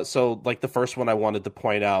 So like the first one I wanted to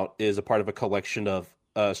point out is a part of a collection of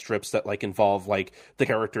strips that like involve like the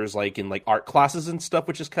characters like in like art classes and stuff,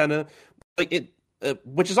 which is kind of like it,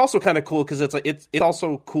 which is also kind of cool because it's like it's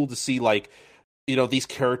also cool to see like these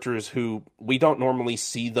characters who we don't normally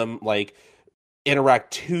see them like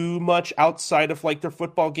interact too much outside of like their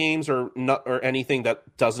football games or anything that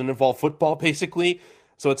doesn't involve football basically.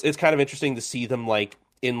 So it's kind of interesting to see them like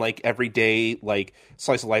in like everyday like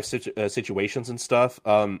slice of life situations and stuff.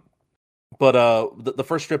 But the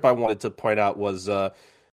first strip I wanted to point out was the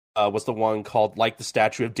one called Like the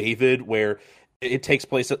Statue of David, where it takes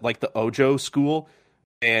place at like the Ojo school,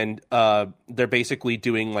 and they're basically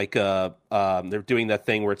doing like they're doing that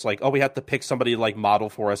thing where it's like, oh, we have to pick somebody to like model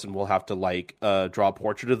for us, and we'll have to like draw a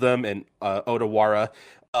portrait of them. And Odawara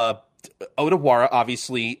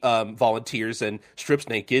obviously volunteers and strips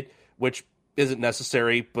naked, which isn't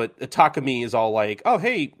necessary. But Takami is all like, oh,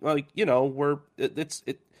 hey, like, you know,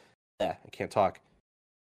 I can't talk.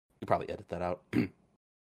 You probably edit that out.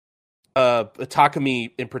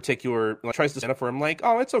 Takami in particular tries to stand up for him, like,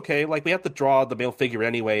 oh, it's okay, like, we have to draw the male figure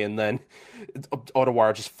anyway, and then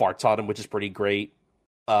Odawara just farts on him, which is pretty great.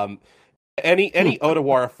 Any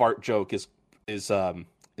Odawara fart joke is going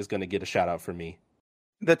to get a shout out from me.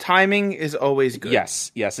 The timing is always good.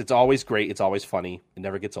 Yes, it's always great. It's always funny. It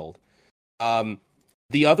never gets old.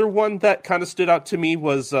 The other one that kind of stood out to me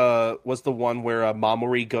was the one where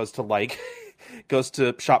Mamori goes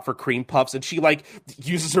to shop for cream puffs, and she like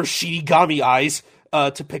uses her Shinigami eyes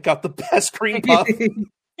to pick out the best cream puff.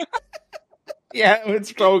 Yeah,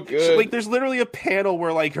 it's so good. Like, there's literally a panel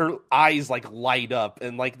where like her eyes like light up,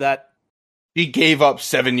 and like that. She gave up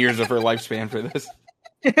 7 years of her lifespan for this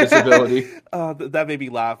ability. That made me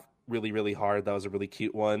laugh really, really hard. That was a really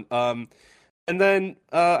cute one. And then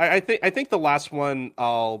I think the last one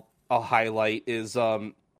I'll highlight is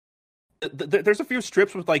there's a few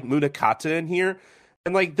strips with like Munakata in here,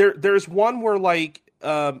 and like there's one where like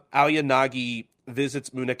Aoyanagi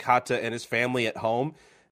visits Munakata and his family at home,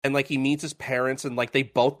 and like he meets his parents, and like they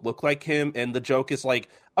both look like him, and the joke is like,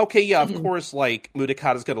 okay, yeah, of course, like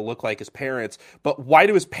Munakata's gonna look like his parents, but why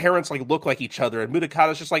do his parents like look like each other? And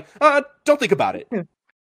Munakata's just like, don't think about it. And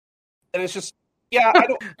it's just, yeah, I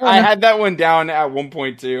don't. I had that one down at one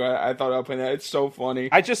point too. I thought I'd play that. It's so funny.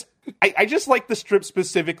 I just like the strip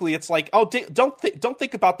specifically. It's like, oh, don't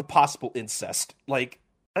think about the possible incest. Like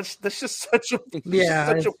that's just such a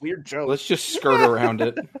weird joke. Let's just skirt around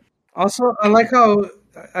it. Also, I like how,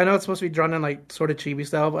 I know it's supposed to be drawn in like sort of chibi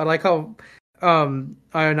style, but I like how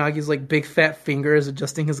Aoyanagi's like big fat fingers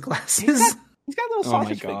adjusting his glasses. He's got little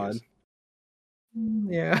sausage fingers.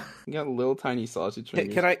 Yeah. You got little tiny sausage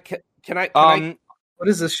fingers. Can I? What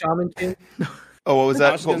is this, Shaman King? Oh, what was that?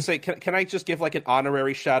 I was going to say, can I just give like an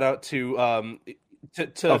honorary shout out to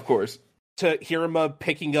of course, to Hiruma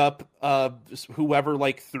picking up whoever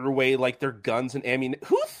like threw away like their guns and ammunition.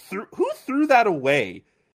 Who threw that away?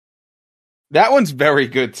 That one's very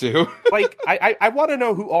good too. Like I want to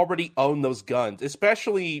know who already owned those guns,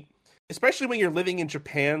 especially when you're living in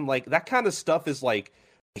Japan. Like that kind of stuff is like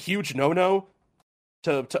a huge no-no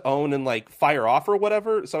to own and like fire off or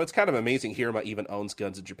whatever. So it's kind of amazing Hiruma even owns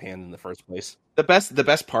guns in Japan in the first place. The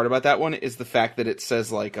best part about that one is the fact that it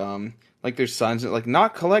says like there's signs that like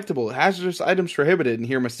not collectible, hazardous items prohibited, and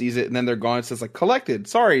Hiruma sees it and then they're gone. It says like collected.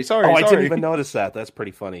 Sorry. I didn't even notice that. That's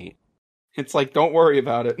pretty funny. It's like, don't worry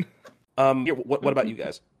about it. What about you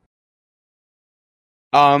guys?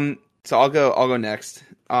 So I'll go next.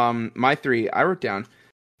 My 3, I wrote down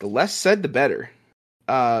the less said the better,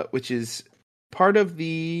 which is part of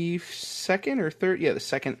the second or third, the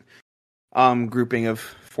second grouping of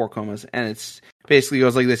 4 comas, and it's basically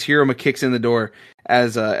goes like this: Hiruma kicks in the door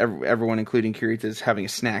as everyone, including Kirita, is having a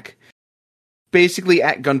snack. Basically,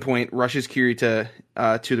 at gunpoint, rushes Kirita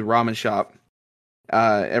to the ramen shop.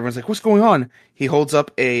 Everyone's like, "What's going on?" He holds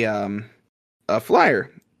up a flyer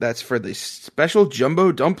that's for the special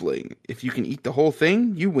jumbo dumpling. If you can eat the whole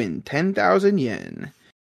thing, you win 10,000 yen.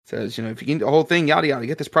 Says, if you can eat the whole thing, yada yada,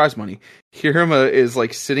 get this prize money. Hiruma is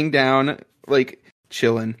like sitting down, like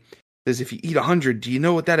chilling. Says, if you eat 100, do you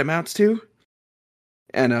know what that amounts to?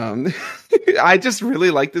 And I just really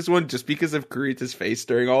like this one just because of Kurita's face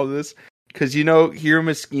during all of this. Because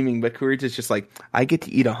Hiruma's scheming, but Kurita's just like, I get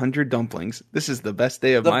to eat 100 dumplings. This is the best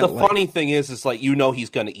day of my life. The funny thing is like, he's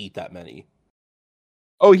going to eat that many.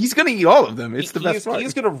 Oh, he's going to eat all of them. It's the best part.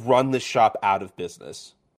 He's going to run the shop out of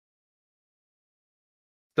business.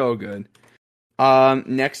 So good.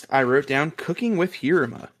 Next, I wrote down Cooking with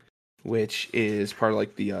Hiruma, which is part of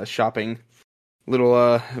like the shopping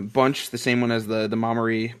little bunch, the same one as the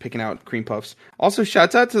Mamori picking out cream puffs. Also,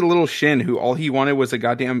 shouts out to the little Shin, who all he wanted was a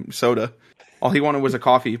goddamn soda. All he wanted was a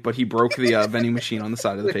coffee, but he broke the vending machine on the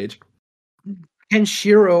side of the page.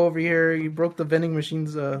 Kenshiro over here, he broke the vending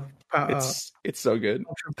machine's it's so good.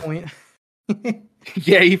 pressure point.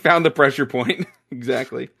 Yeah, he found the pressure point.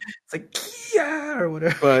 Exactly. It's like, yeah, or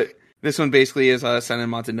whatever. But this one basically is Sen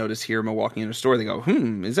and Mata notice Hiruma walking in a store. They go,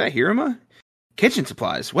 is that Hiruma? Kitchen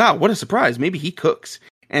supplies. Wow, what a surprise. Maybe he cooks.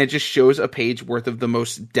 And it just shows a page worth of the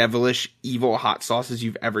most devilish, evil hot sauces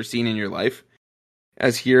you've ever seen in your life.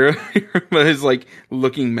 As Hiruma is like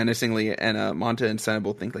looking menacingly, and Manta and Senna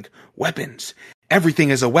both think like, weapons, everything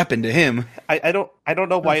is a weapon to him. I don't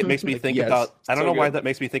know why it makes me think Yes, about. I don't so know why good. that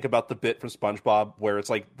makes me think about the bit from SpongeBob where it's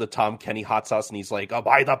like the Tom Kenny hot sauce, and he's like, "Oh,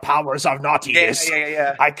 by the powers of naughtiness,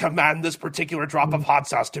 Yeah. I command this particular drop of hot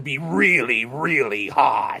sauce to be really, really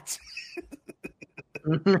hot."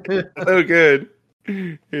 So good.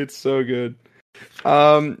 It's so good.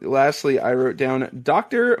 Lastly, I wrote down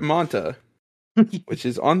Dr. Monta, which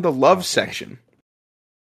is on the love section.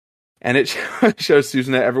 And it shows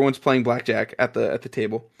Susan that everyone's playing blackjack at the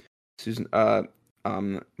table. Susan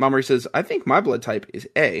Mamori says, "I think my blood type is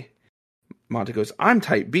A." Monta goes, "I'm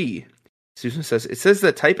type B." Susan says, "It says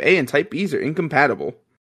that type A and type Bs are incompatible."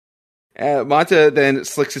 Monta then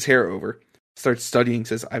slicks his hair over, starts studying,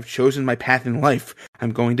 says, "I've chosen my path in life.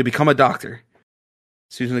 I'm going to become a doctor."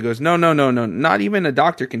 Susan goes, No. Not even a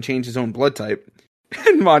doctor can change his own blood type."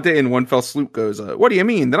 And Monta in one fell swoop goes, "What do you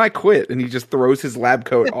mean? Then I quit." And he just throws his lab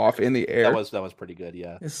coat off in the air. That was pretty good.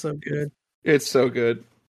 Yeah. It's so good. It's so good.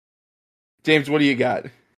 James, what do you got?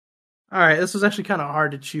 All right, this was actually kind of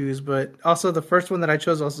hard to choose, but also the first one that I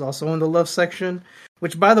chose was also in the love section.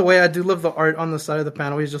 Which, by the way, I do love the art on the side of the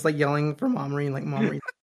panel. He's just like yelling for Momri and like Momri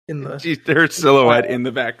in the Jeez, her silhouette in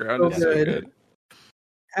the background is so good.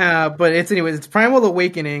 But it's Primal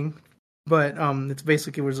Awakening, but it's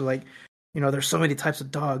basically was like, there's so many types of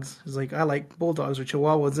dogs. It's like, I like bulldogs or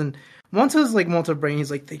chihuahuas, and Monta's like multi-brain. He's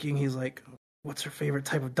like thinking, he's like, what's her favorite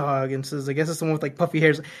type of dog? And says, I guess it's the one with like puffy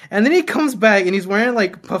hairs. And then he comes back and he's wearing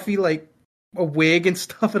like puffy, like a wig and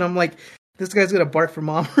stuff. And I'm like, this guy's gonna bark for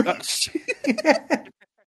Mom.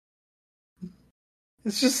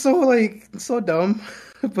 It's just so dumb,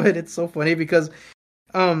 but it's so funny because,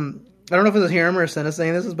 I don't know if it was Hiram or Senna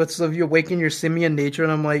saying this, but so if you awaken your simian nature,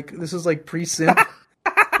 and I'm like, this is like pre-sim.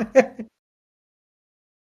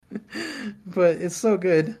 But it's so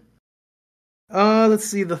good. Let's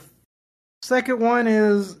see. The second one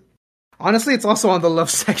is, honestly, it's also on the love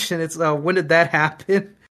section. It's when did that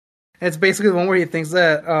happen? And it's basically the one where he thinks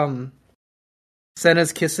that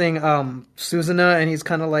Senna's kissing Susanna, and he's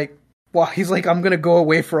kind of like, well, he's like, I'm gonna go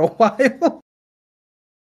away for a while.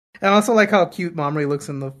 And I also like how cute Momri looks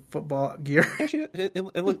in the football gear. It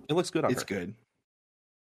looks good on It's her. good.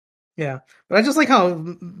 Yeah, but I just like how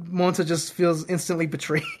Monta just feels instantly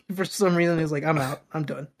betrayed for some reason. He's like, I'm out. I'm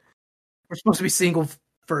done. We're supposed to be single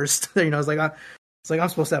first. It's like I'm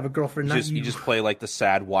supposed to have a girlfriend. You just play like the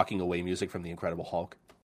sad walking away music from the Incredible Hulk.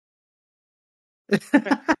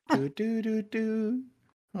 Do.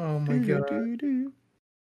 Oh my god.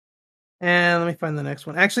 And let me find the next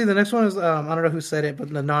one. Actually, the next one is I don't know who said it, but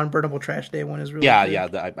the non-burnable trash day one is really good.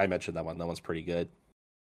 Yeah. I mentioned that one. That one's pretty good.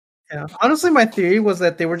 Yeah. Honestly, my theory was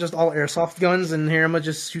that they were just all airsoft guns, and Hirama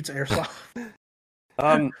just shoots airsoft,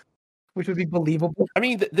 which would be believable. I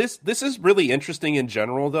mean, this is really interesting in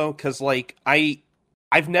general, though, because like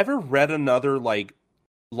I've never read another like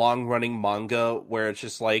long running manga where it's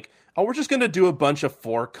just like, oh, we're just gonna do a bunch of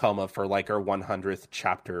 4 for like our 100th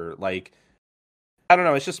chapter. Like, I don't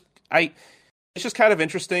know. It's just kind of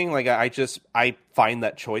interesting. Like, I find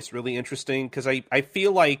that choice really interesting because I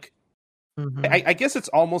feel like. Mm-hmm. I guess it's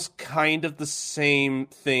almost kind of the same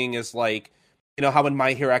thing as like, how in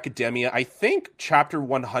My Hero Academia, I think chapter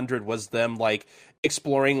 100 was them like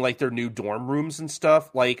exploring like their new dorm rooms and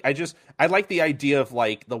stuff. Like I like the idea of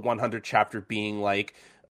like the 100 chapter being like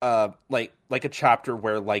a chapter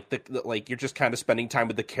where like the like you're just kind of spending time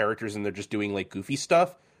with the characters and they're just doing like goofy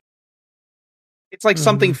stuff. It's like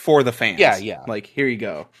something for the fans. Yeah. Like, here you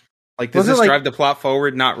go. Like, does this drive the plot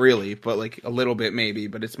forward? Not really, but like a little bit maybe.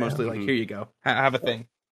 But it's mostly like, here you go, have a thing.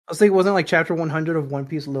 I was thinking, wasn't like chapter 100 of One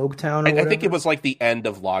Piece Log Town? I think it was like the end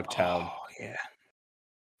of Log Town. Oh yeah.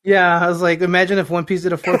 Yeah, I was like, imagine if One Piece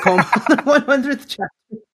did a 4 on the 100th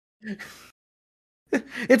chapter.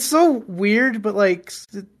 It's so weird, but like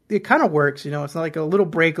it kind of works. It's not like a little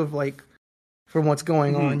break of like from what's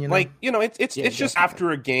going on. Like it's just after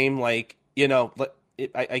a game, like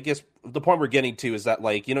I guess the point we're getting to is that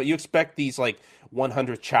like you expect these like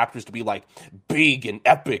 100 chapters to be like big and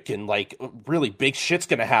epic and like really big shit's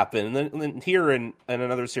gonna happen, and then here in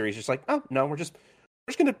another series, just like, oh no, we're just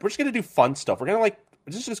gonna do fun stuff. We're gonna like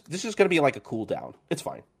this is gonna be like a cool down. It's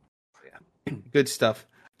fine. Yeah, good stuff.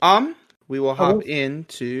 We will hop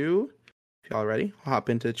into. If y'all ready, we'll hop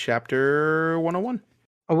into chapter 101.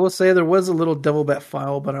 I will say there was a little double bet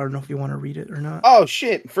file, but I don't know if you want to read it or not. Oh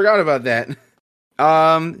shit, forgot about that.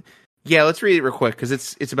 Yeah, let's read it real quick because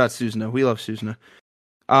it's about Susanna. We love Susanna.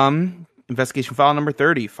 Investigation file number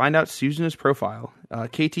 30. Find out Susanna's profile.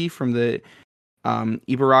 KT from the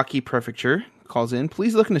Ibaraki Prefecture calls in.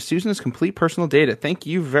 Please look into Susanna's complete personal data. Thank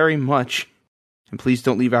you very much. And please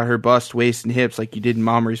don't leave out her bust, waist, and hips like you did in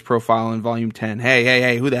Momori's profile in Volume 10.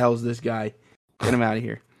 Hey, who the hell is this guy? Get him out of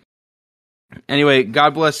here. Anyway,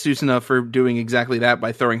 God bless Susanna for doing exactly that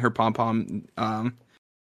by throwing her pom-pom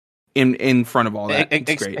in front of all that.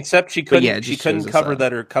 It's great. Except she couldn't cover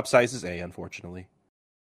that her cup size is A, unfortunately.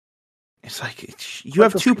 It's like, you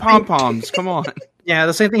have two pom-poms. Come on. Yeah,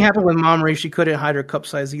 the same thing happened with Momri. She couldn't hide her cup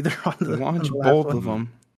size either on the Launch on the both last of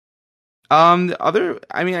one. them.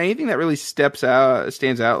 Anything that really stands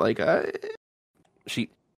out, like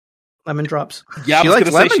Lemon drops. she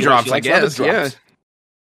likes lemon drops, I guess. Yeah.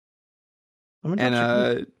 Lemon drops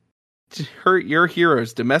are good. And your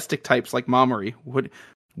heroes, domestic types like Momori.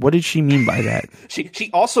 What did she mean by that?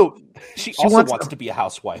 She also wants to be a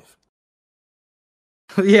housewife.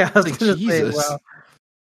 Yeah, I was gonna say, Jesus.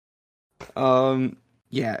 wow.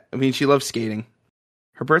 Yeah, I mean, she loves skating.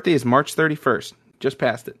 Her birthday is March 31st. Just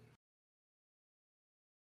passed it.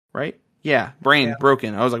 Right? Yeah, brain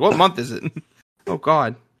broken. I was like, what month is it? Oh,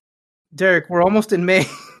 God. Derek, we're almost in May.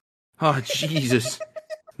 Oh, Jesus.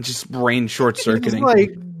 Just brain short-circuiting.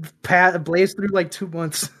 Just blazed through 2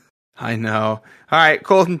 months. I know. All right,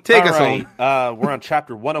 Colton, take us home. We're on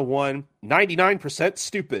chapter 101, 99%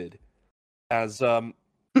 stupid. As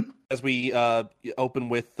we open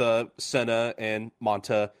with Senna and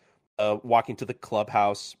Manta walking to the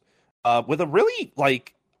clubhouse with a really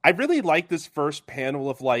I really like this first panel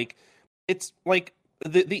of it's like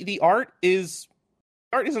the art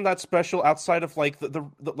isn't that special outside of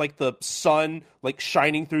the sun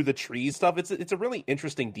shining through the trees stuff. It's a really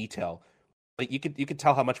interesting detail. You could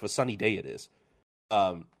tell how much of a sunny day it is.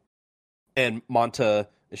 And Manta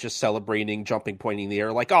is just celebrating, jumping, pointing in the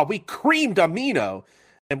air, oh, we creamed Amino,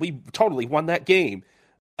 and we totally won that game.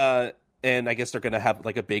 And I guess they're gonna have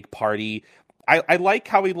a big party. I like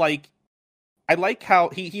how he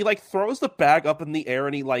throws the bag up in the air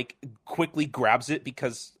and he quickly grabs it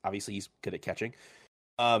because obviously he's good at catching.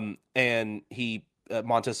 And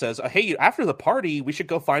Manta says, "Hey, after the party, we should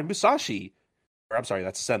go find Musashi." Or I'm sorry,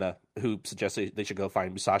 that's Senna who suggested they should go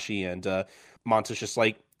find Musashi, and Manta's just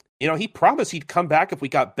he promised he'd come back if we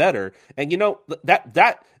got better. And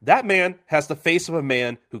that man has the face of a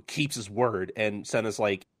man who keeps his word. And Senna's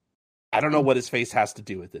I don't know what his face has to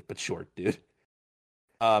do with it, but sure, dude.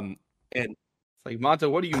 And it's Manta,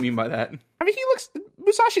 what do you mean by that? I mean,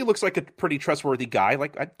 Musashi looks like a pretty trustworthy guy.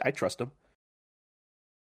 I trust him.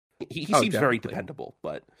 He seems very dependable,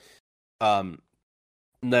 but and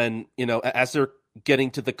then, as they're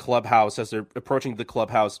getting to the clubhouse, as they're approaching the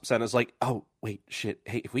clubhouse, Senna's like, "Oh, wait, shit.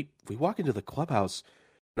 Hey, if we walk into the clubhouse,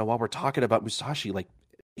 while we're talking about Musashi,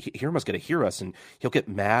 Hiruma's gonna hear us and he'll get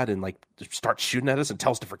mad and start shooting at us and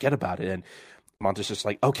tell us to forget about it." And Manta's just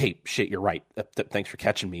 "Okay, shit, you're right. Thanks for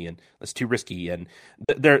catching me, and that's too risky." And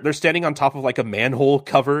they're standing on top of a manhole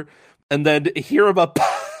cover, and then Hiruma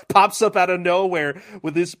pops up out of nowhere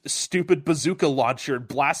with his stupid bazooka launcher and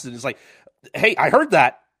blasts it. It's "Hey, I heard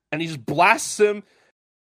that." And he just blasts him,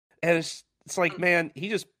 and it's man, he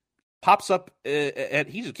just pops up, and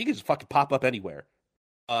he can just fucking pop up anywhere.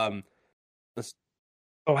 I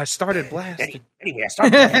started blasting. Anyway, I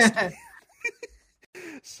started blasting.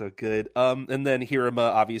 So good. And then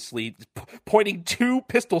Hiruma obviously pointing two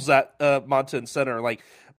pistols at Manta and Senna are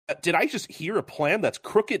did I just hear a plan that's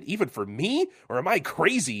crooked even for me, or am I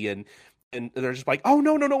crazy? And they're just "Oh,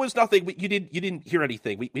 no, it's nothing. You didn't hear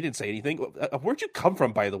anything. We didn't say anything. Where'd you come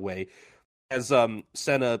from, by the way?" As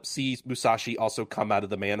Senna sees Musashi also come out of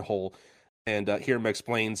the manhole, and Hiruma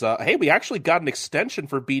explains, "Hey, we actually got an extension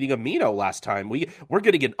for beating Amino last time. We're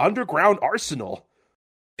getting an underground arsenal."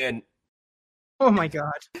 And oh my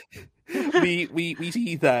god, we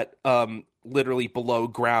see that literally below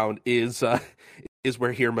ground is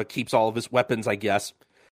where Hiruma keeps all of his weapons, I guess.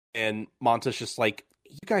 And Manta's just "You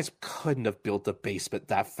guys couldn't have built a basement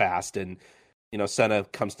that fast." And, Senna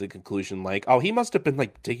comes to the conclusion "Oh, he must have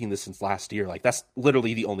been digging this since last year. That's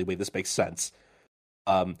literally the only way this makes sense."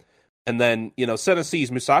 And then, Senna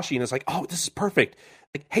sees Musashi and is "Oh, this is perfect.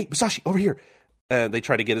 Hey, Musashi, over here." And they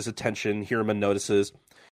try to get his attention. Hiruma notices.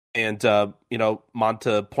 And,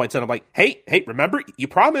 Manta points out, hey, remember, you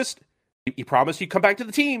promised you'd come back to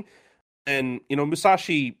the team. And,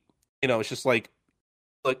 Musashi, it's just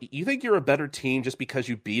 "Look, you think you're a better team just because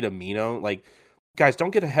you beat Amino? Guys,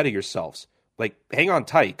 don't get ahead of yourselves. Hang on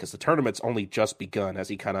tight, because the tournament's only just begun," as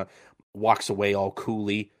he kind of walks away all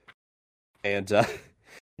coolly. And,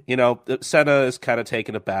 Senna is kind of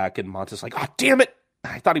taken aback, and Manta's "Oh, damn it!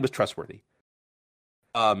 I thought he was trustworthy."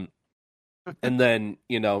 And then,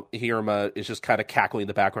 Hiruma is just kind of cackling in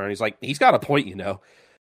the background. He's he's got a point,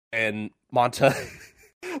 And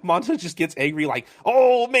Manta just gets angry,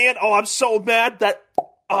 "Oh, man, I'm so mad that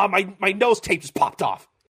my nose tape just popped off."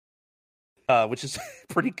 Which is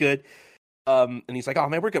pretty good. And he's like, oh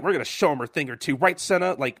man, we're gonna show him a thing or two, right,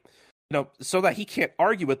 Senna? Like, so that he can't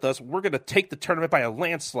argue with us, we're gonna take the tournament by a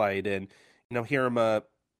landslide. And Hiruma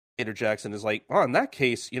interjects and is like, oh, in that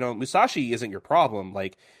case, Musashi isn't your problem.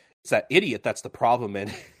 Like, it's that idiot that's the problem.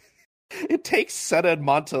 And it takes Senna and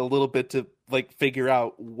Manta a little bit to like figure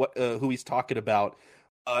out what who he's talking about.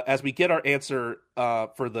 As we get our answer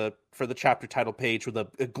for the chapter title page with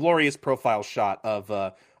a glorious profile shot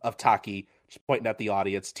of Taki, just pointing at the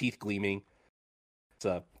audience, teeth gleaming. It's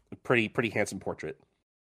a pretty handsome portrait.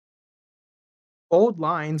 Old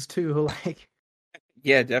lines too, like.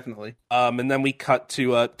 Yeah, definitely. And then we cut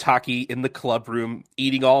to Taki in the club room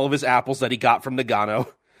eating all of his apples that he got from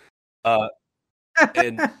Nagano.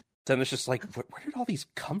 And then it's just like, where did all these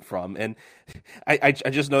come from? And I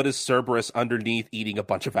just noticed Cerberus underneath eating a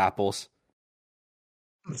bunch of apples.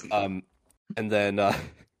 And then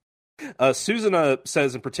Suzuna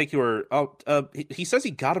says in particular, he says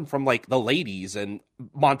he got him from like the ladies, and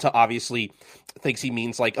Manta obviously thinks he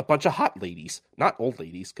means like a bunch of hot ladies, not old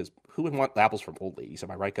ladies, because who would want apples from old ladies?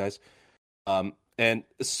 Am I right, guys? And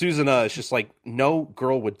Suzuna is just like, no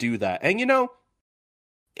girl would do that. And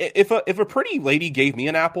if a pretty lady gave me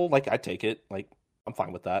an apple, like I'd take it. Like I'm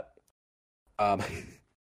fine with that.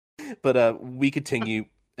 But we continue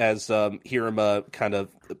as Hiruma kind of.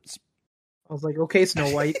 I was like, okay, Snow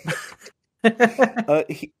White.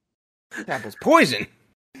 Apple's poison.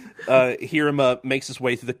 Hiruma makes his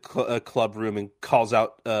way through the club room and calls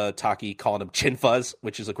out Taki, calling him Chin Fuzz,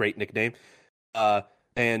 which is a great nickname.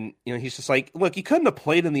 And he's just like, look, you couldn't have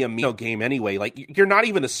played in the Amino game anyway. Like you're not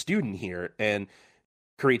even a student here. And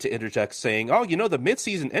Kurita interjects saying, oh, the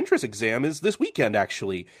mid-season entrance exam is this weekend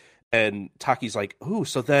actually. And Taki's like, ooh,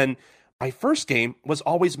 so then my first game was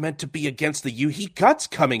always meant to be against the Yuhi Guts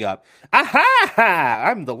coming up. Aha!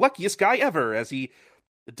 I'm the luckiest guy ever, as he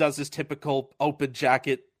does his typical open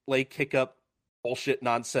jacket, leg kick up bullshit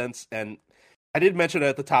nonsense. And I did mention it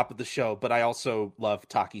at the top of the show, but I also love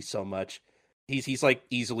Taki so much. He's like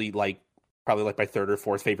easily probably like my third or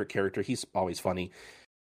fourth favorite character. He's always funny.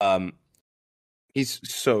 He's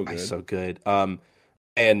so good. So good.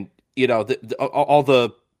 And all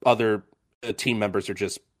the other team members are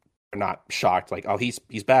not shocked. Like, oh, he's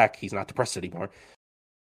back. He's not depressed anymore.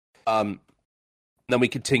 Then we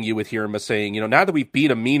continue with Hiruma saying, now that we've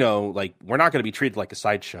beat Amino, like we're not going to be treated like a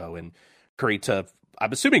sideshow. And Kurita,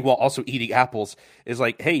 I'm assuming while also eating apples, is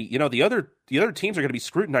like, hey, the other teams are going to be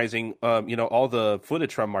scrutinizing, all the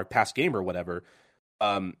footage from our past game or whatever.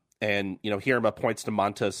 And Hiruma points to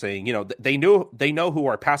Manta saying, they know who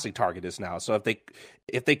our passing target is now. So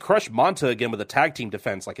if they crush Manta again with a tag team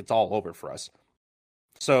defense, like it's all over for us.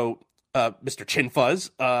 So, Mr. Chin Fuzz,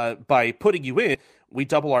 by putting you in, we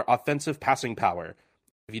double our offensive passing power.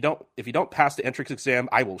 If you don't pass the entrance exam,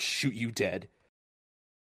 I will shoot you dead.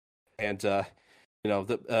 And the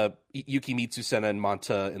Yukimitsu, Senna, and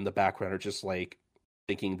Manta in the background are just like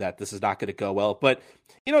thinking that this is not going to go well. But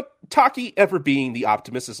Taki, ever being the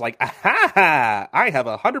optimist, is like, aha! I have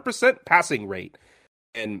 100% passing rate.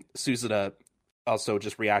 And Suzuna also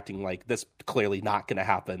just reacting like, this clearly not going to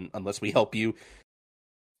happen unless we help you.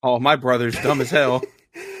 Oh, my brother's dumb as hell.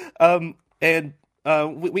 And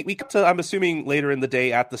we got to, I'm assuming later in the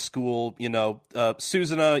day at the school,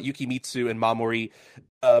 Suzuna, Yukimitsu, and Mamori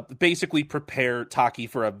basically prepare Taki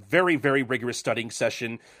for a very, very rigorous studying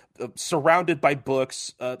session, surrounded by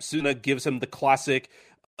books. Suzuna gives him the classic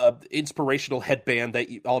inspirational headband that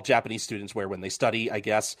all Japanese students wear when they study, I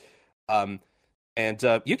guess. And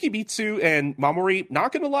Yukimitsu and Mamori,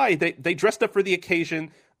 not gonna lie, they dressed up for the occasion.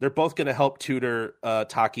 They're both going to help tutor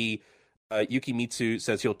Taki. Yukimitsu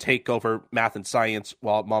says he'll take over math and science,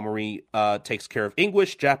 while Mamori takes care of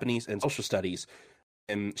English, Japanese, and social studies.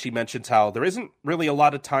 And she mentions how there isn't really a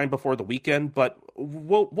lot of time before the weekend, but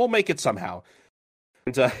we'll make it somehow.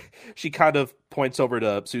 And she kind of points over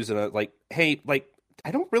to Suzuna, like, hey, like, I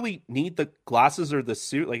don't really need the glasses or the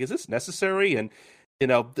suit. Like, is this necessary? And,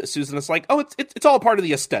 Suzuna's like, oh, it's all part of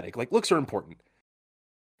the aesthetic. Like, looks are important.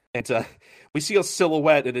 And we see a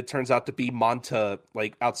silhouette, and it turns out to be Manta,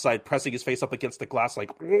 like, outside, pressing his face up against the glass,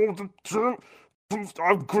 like, why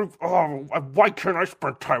can't I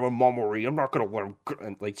spend time with Mamori? I'm not going to let him...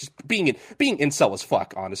 And, like, just being incel as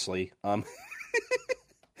fuck, honestly. And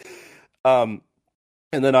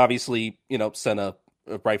then, obviously, Senna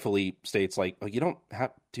rightfully states, like, oh, you don't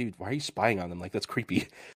have... Dude, why are you spying on them? Like, that's creepy.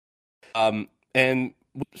 And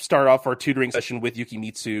we start off our tutoring session with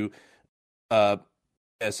Yukimitsu,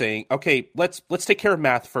 saying, okay, let's take care of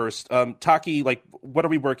math first. Taki, like, what are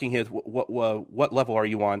we working with? What level are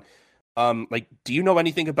you on? Like, do you know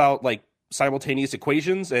anything about like simultaneous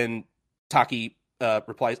equations? And Taki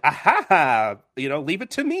replies, "Aha! Leave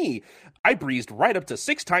it to me. I breezed right up to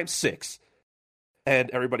 6 times 6." And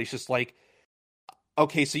everybody's just like,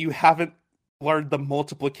 "Okay, so you haven't learned the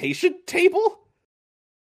multiplication table?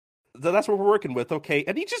 That's what we're working with, okay?"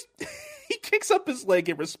 And he kicks up his leg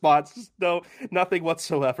in response. Just, no, nothing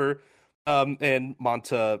whatsoever. And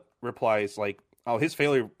Manta replies like, "Oh, his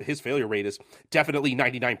failure rate is definitely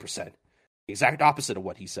 99%. Exact opposite of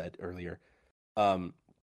what he said earlier." And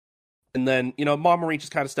then, Mom Marie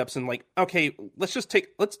just kind of steps in like, "Okay, let's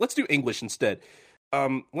do English instead.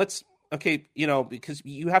 Because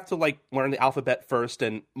you have to like learn the alphabet first."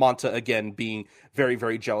 And Manta again being very,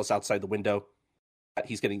 very jealous outside the window that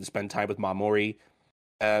he's getting to spend time with Mom Marie.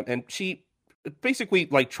 And she basically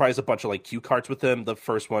like tries a bunch of like cue cards with him. The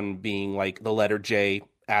first one being like the letter J,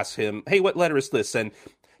 asks him, "Hey, what letter is this?" And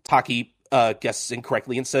Taki guesses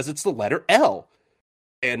incorrectly and says it's the letter L.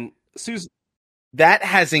 And Susan, that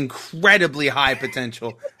has incredibly high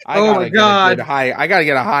potential. Oh my God. I gotta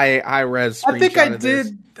get a high res screenshot.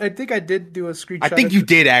 I think I did do a screenshot. I think you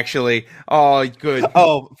did actually. Oh, good.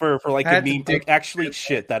 Oh, for like a meme. Actually,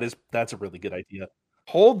 shit, that's a really good idea.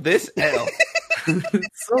 Hold this L.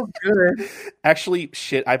 It's so good. Actually,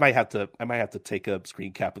 shit, I might have to take a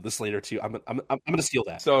screen cap of this later too. I'm gonna steal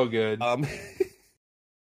that. So good.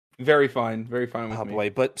 Very fine with me. Boy.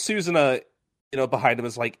 But Susan, behind him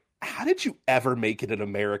is like, "How did you ever make it in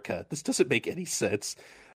America? This doesn't make any sense."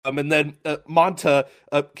 And then Manta,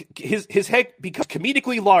 his head becomes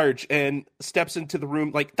comedically large and steps into the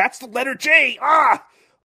room like, "That's the letter J. Ah,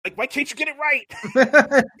 like why can't you get it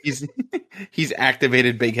right?" He's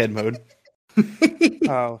activated big head mode.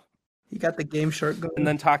 Oh, he got the game shark going. And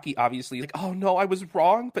then Taki obviously like, "Oh no, I was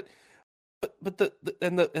wrong, but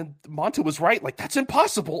and Manta was right. Like that's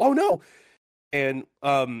impossible. Oh no." And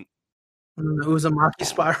Uzumaki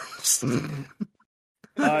spirals.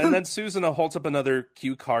 And then Susan holds up another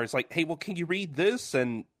cue card. It's like, "Hey, well, can you read this?"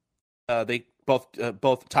 And they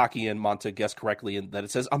both Taki and Manta guess correctly, and that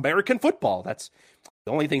it says American football. That's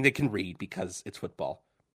the only thing they can read because it's football.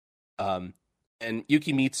 And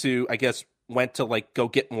Yukimitsu, I guess, went to like go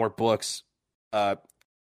get more books.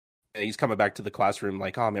 And he's coming back to the classroom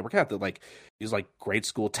like, "Oh man, we're gonna have to like use like grade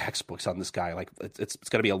school textbooks on this guy. Like it's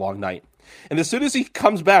gonna be a long night." And as soon as he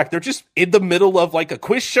comes back, they're just in the middle of like a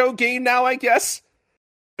quiz show game now, I guess,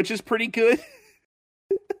 which is pretty good.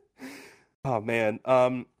 Oh man.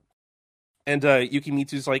 And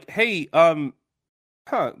Yukimitsu's like, "Hey,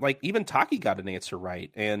 like even Taki got an answer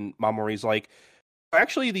right." And Mamori's like,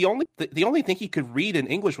 "Actually, the only thing he could read in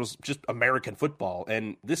English was just American football."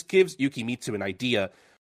 And this gives Yukimitsu an idea.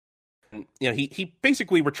 And, he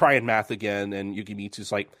basically were trying math again, and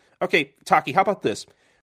Yukimitsu's like, "Okay, Taki, how about this?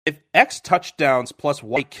 If X touchdowns plus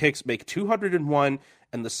Y kicks make 201,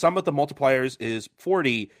 and the sum of the multipliers is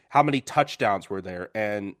 40, how many touchdowns were there?"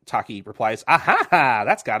 And Taki replies, "Aha,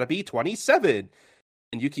 that's got to be 27."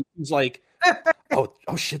 And Yukimitsu's like, oh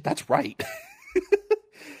shit, that's right."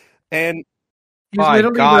 And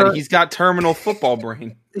he's got terminal football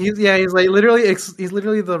brain. He's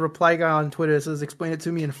literally the reply guy on Twitter that says, "Explain it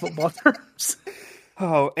to me in football terms."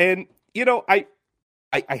 Oh, and I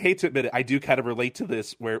hate to admit it, I do kind of relate to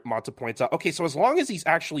this where Manta points out, okay, so as long as he's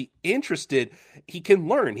actually interested, he can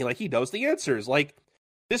learn. He knows the answers. Like,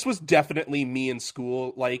 this was definitely me in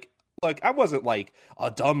school. Like, look, I wasn't like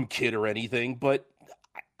a dumb kid or anything, but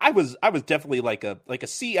I was definitely like a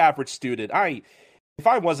C average student. If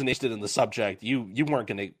I wasn't interested in the subject, you weren't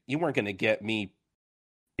gonna get me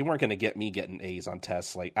getting A's on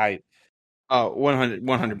tests. Like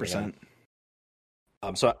 100%.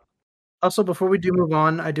 So also, before we do move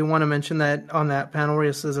on, I do want to mention that on that panel where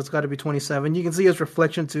it says it's got to be 27, you can see his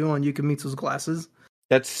reflection too on Yukimitsu's glasses.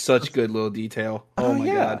 That's such good little detail. Oh my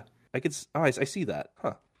God. I see that.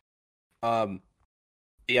 Huh.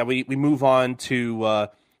 Yeah, we move on to I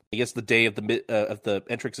guess the day of the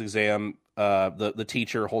entrance exam. The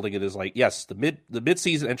teacher holding it is like, "Yes, the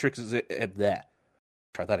mid-season entrance exam."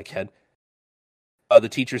 Try that again. The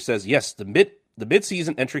teacher says, "Yes, the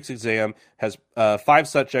mid-season entrance exam has 5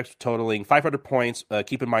 subjects totaling 500 points.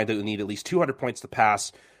 Keep in mind that you need at least 200 points to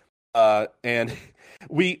pass." And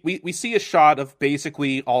we see a shot of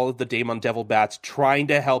basically all of the Daemon Devil Bats trying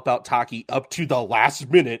to help out Taki up to the last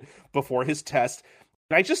minute before his test.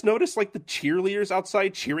 And I just noticed like the cheerleaders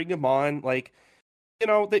outside cheering him on, like,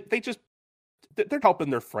 they're helping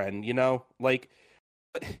their friend, like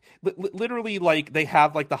literally like they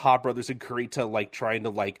have like the Ha brothers and Kurita like trying to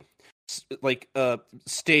like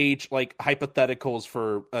stage like hypotheticals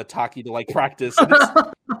for Taki to like practice.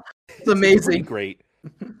 It's amazing. Great.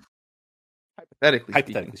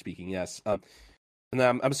 Hypothetically Speaking, yes. And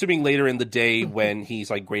then I'm assuming later in the day when he's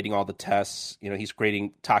like grading all the tests, he's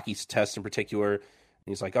grading Taki's tests in particular. And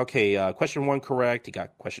he's like, okay, question 1 correct. He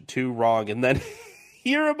got question 2 wrong. And then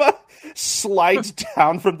Hiruma slides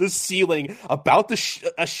down from the ceiling about to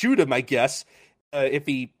shoot him, I guess, if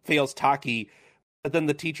he fails Taki. But then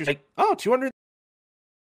the teacher's like, oh, 200.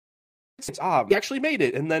 He actually made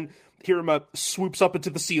it. And then Hiruma swoops up into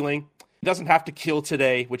the ceiling. He doesn't have to kill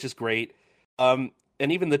today, which is great. And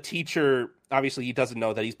even the teacher, obviously he doesn't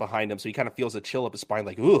know that he's behind him, so he kind of feels a chill up his spine,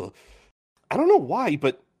 like, ugh. I don't know why,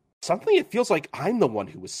 but suddenly it feels like I'm the one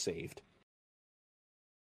who was saved.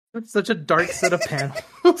 That's such a dark set of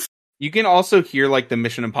panels. You can also hear like the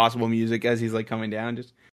Mission Impossible music as he's like coming down.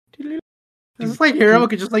 Just it's like Hiruma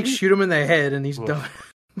could just like shoot him in the head, and he's done.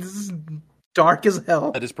 This is dark as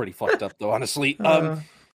hell. That is pretty fucked up, though, honestly.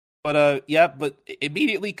 But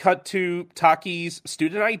immediately cut to Taki's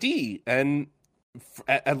student ID, and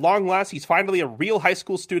at long last, he's finally a real high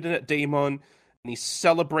school student at Daemon, and he's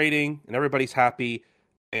celebrating, and everybody's happy,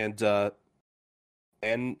 and yeah,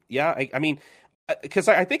 I mean, because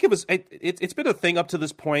I think it's been a thing up to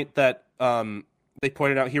this point that they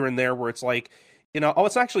pointed out here and there where it's like,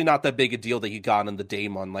 it's actually not that big a deal that you got in the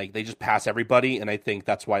Daemon, like they just pass everybody, and I think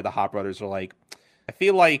that's why the Hot Brothers are like, I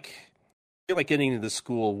feel like getting into the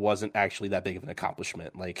school wasn't actually that big of an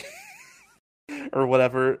accomplishment, like, or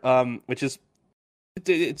whatever, which is,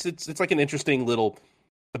 it's like an interesting little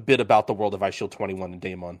bit about the world of Ice Shield 21 and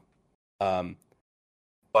Daemon.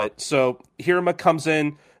 But so Hiruma comes in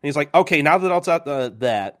and he's like, okay, now that all out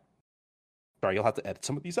sorry, you'll have to edit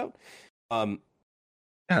some of these out. Yeah,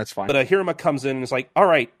 that's fine. But Hiruma comes in and is like, all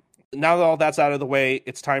right, now that all that's out of the way,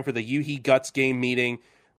 it's time for the Yuhi Guts game meeting.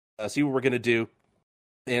 See what we're gonna do.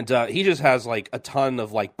 And he just has like a ton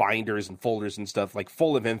of like binders and folders and stuff like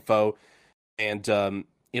full of info. And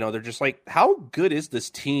they're just like, how good is this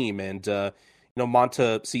team? And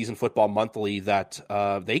Manta Season Football Monthly that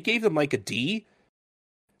they gave them like a D.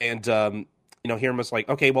 And Hiruma's like,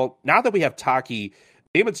 okay, well, now that we have Taki,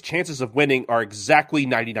 Damon's chances of winning are exactly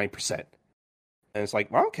 99%. And it's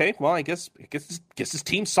like, well, okay, well, I guess this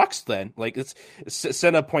team sucks then. Like,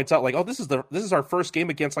 Senna points out, like, oh, this is our first game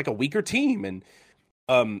against like a weaker team, and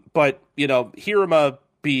but Hiruma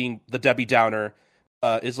being the Debbie Downer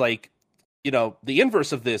is like, the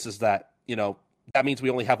inverse of this is that that means we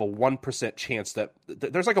only have a 1% chance that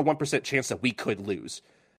there's like a 1% chance that we could lose,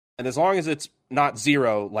 and as long as it's not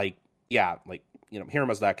 0, like, yeah, like,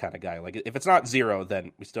 Hiruma's that kind of guy. Like, if it's not 0,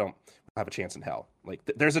 then we still don't have a chance in hell. Like,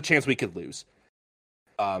 there's a chance we could lose.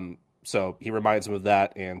 So he reminds him of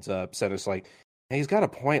that, and Senna's like, hey, he's got a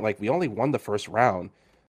point. Like, we only won the first round,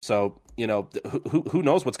 so who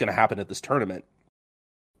knows what's going to happen at this tournament.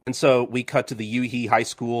 And so we cut to the Yuhi High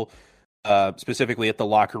School, specifically at the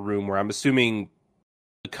locker room, where I'm assuming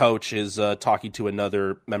the coach is talking to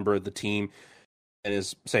another member of the team and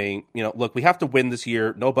is saying, look, we have to win this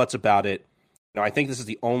year, no buts about it. I think this is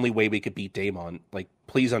the only way we could beat Daemon. Like,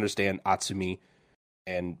 please understand Atsumi.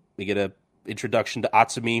 And we get a introduction to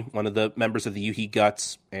Atsumi, one of the members of the Yuhi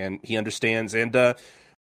Guts, and he understands. And we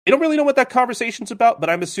don't really know what that conversation's about, but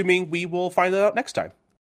I'm assuming we will find that out next time.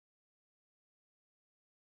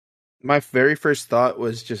 My very first thought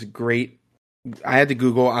was just great. I had to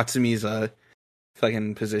Google Atsumi's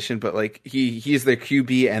fucking position, but like he's their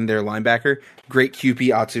QB and their linebacker. Great QB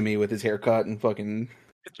Atsumi with his haircut and fucking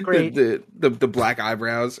great. the black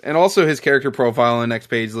eyebrows, and also his character profile on the next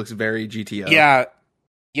page looks very GTO.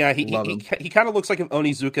 Yeah, he kind of looks like if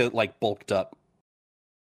Onizuka like bulked up.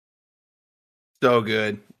 So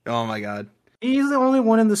good. Oh my god. He's the only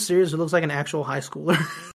one in the series who looks like an actual high schooler.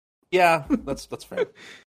 Yeah, that's fair.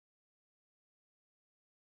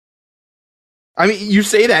 I mean, you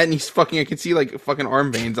say that, and I can see like fucking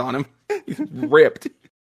arm veins on him. He's ripped.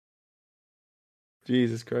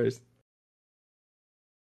 Jesus Christ.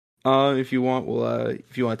 If you want,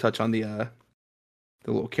 if you want to touch on the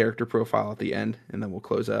little character profile at the end, and then we'll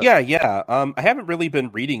close out. Yeah. I haven't really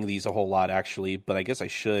been reading these a whole lot, actually, but I guess I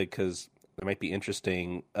should, because it might be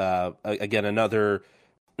interesting. Again, another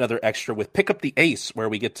extra with Pick Up the Ace, where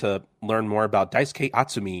we get to learn more about Daisuke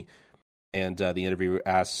Atsumi. And the interviewer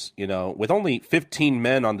asks, with only 15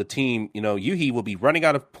 men on the team, Yuhi will be running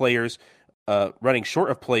out of players, running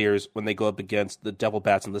short of players when they go up against the Devil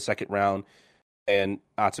Bats in the second round. And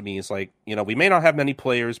Atsumi is like, we may not have many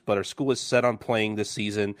players, but our school is set on playing this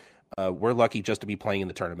season. We're lucky just to be playing in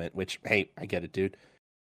the tournament, which, hey, I get it, dude.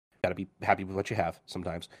 Gotta be happy with what you have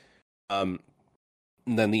sometimes. And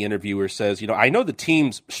then the interviewer says, I know the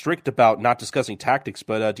team's strict about not discussing tactics,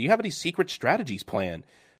 but do you have any secret strategies planned?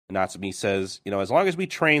 And Atsumi says, as long as we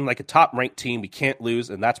train like a top-ranked team, we can't lose,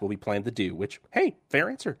 and that's what we plan to do, which, hey, fair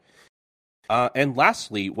answer. And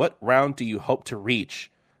lastly, what round do you hope to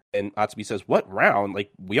reach? And Atsubi says, what round?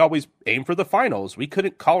 Like, we always aim for the finals. We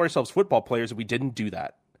couldn't call ourselves football players if we didn't do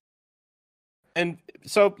that. And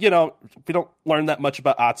so, we don't learn that much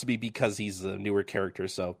about Atsubi because he's a newer character,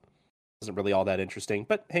 so it isn't really all that interesting.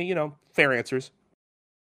 But hey, fair answers.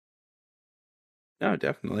 No,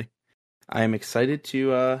 definitely. I am excited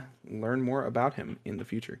to learn more about him in the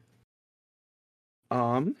future.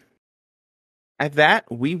 At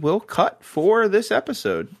that, we will cut for this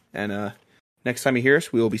episode. And next time you hear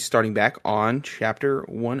us, we will be starting back on Chapter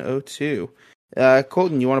 102.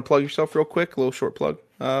 Colton, you want to plug yourself real quick? A little short plug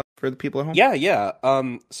for the people at home? Yeah.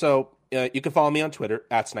 So you can follow me on Twitter,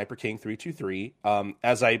 @SniperKing323.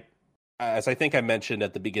 As I think I mentioned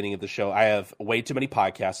at the beginning of the show, I have way too many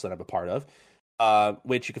podcasts that I'm a part of,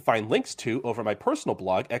 which you can find links to over my personal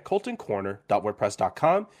blog at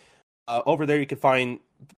coltoncorner.wordpress.com. Over there, you can find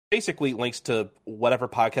basically links to whatever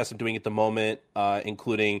podcast I'm doing at the moment,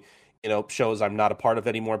 including shows I'm not a part of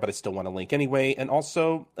anymore, but I still want to link anyway, and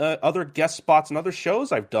also other guest spots and other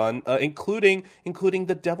shows I've done, including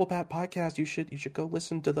the Devil Bat podcast. You should go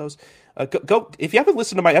listen to those. Go if you haven't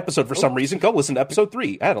listened to my episode for some reason, go listen to episode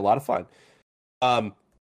 3. I had a lot of fun. I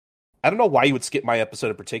don't know why you would skip my episode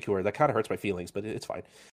in particular. That kind of hurts my feelings, but it's fine.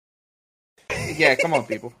 Yeah, come on,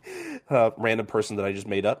 people. Random person that I just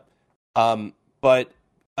made up. But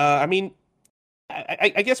I mean,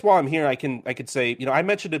 I guess while I'm here, I could say, I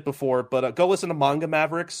mentioned it before, but go listen to Manga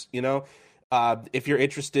Mavericks. If you're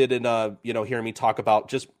interested in hearing me talk about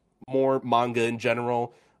just more manga in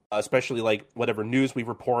general, especially like whatever news we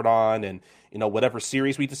report on and whatever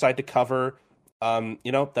series we decide to cover.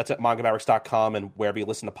 That's at mangamavericks.com and wherever you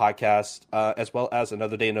listen to podcasts, as well as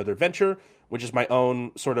Another Day, Another Adventure, which is my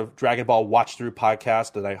own sort of Dragon Ball watch-through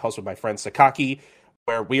podcast that I host with my friend Sakaki,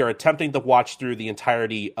 where we are attempting to watch through the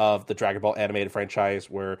entirety of the Dragon Ball animated franchise.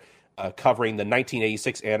 We're covering the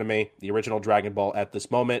 1986 anime, the original Dragon Ball at this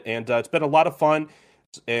moment, and it's been a lot of fun.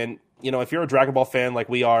 And, if you're a Dragon Ball fan like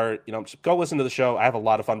we are, just go listen to the show. I have a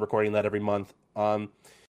lot of fun recording that every month.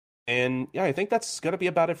 And yeah, I think that's going to be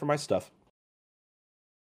about it for my stuff.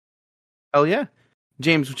 Oh, yeah.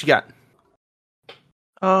 James, what you got?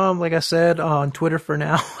 Like I said, on Twitter for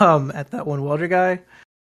now, at that one Welder guy.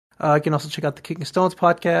 You can also check out the Kicking Stones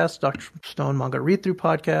podcast, Dr. Stone Manga Read Through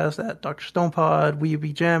podcast at Dr. Stone Pod,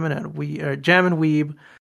 Weeby Jammin' at Jammin' Weeb,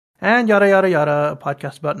 and Yada Yada Yada, a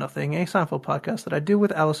podcast about nothing, a Seinfeld podcast that I do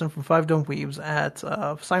with Allison from Five Dumb Weebs at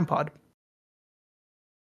Seinpod.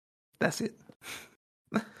 That's it.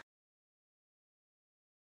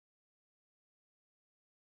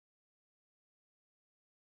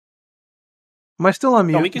 Am I still on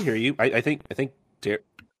mute? No, we can hear you. I think.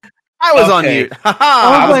 I was on mute.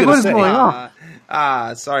 I was like, what is going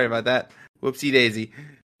on? Sorry about that. Whoopsie daisy.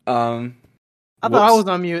 I thought I was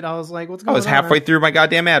on mute. I was like, what's going on? I was halfway through my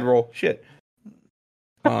goddamn ad roll. Shit.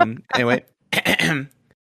 Anyway. Thank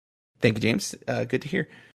you, James. Good to hear.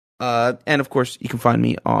 And of course, you can find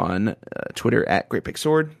me on Twitter at Great Big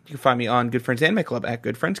Sword. You can find me on Good Friends Anime Club at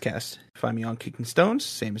Good Friends Cast. You can find me on Kicking Stones,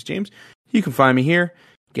 same as James. You can find me here,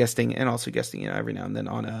 guesting every now and then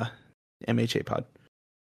on MHA Pod.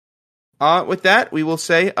 With that, we will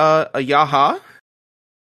say a yaha.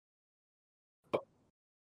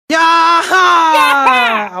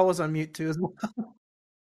 Yaha! I was on mute too as well.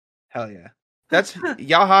 Hell yeah. That's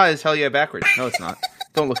yaha is hell yeah backwards. No, it's not.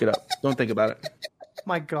 Don't look it up. Don't think about it.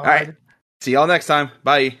 My God. All right. See y'all next time.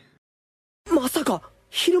 Bye. まさか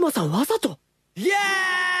昼間さんわざと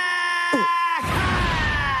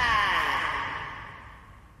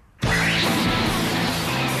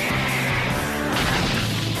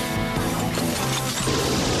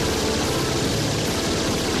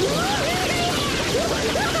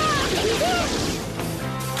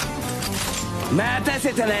待た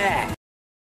せたな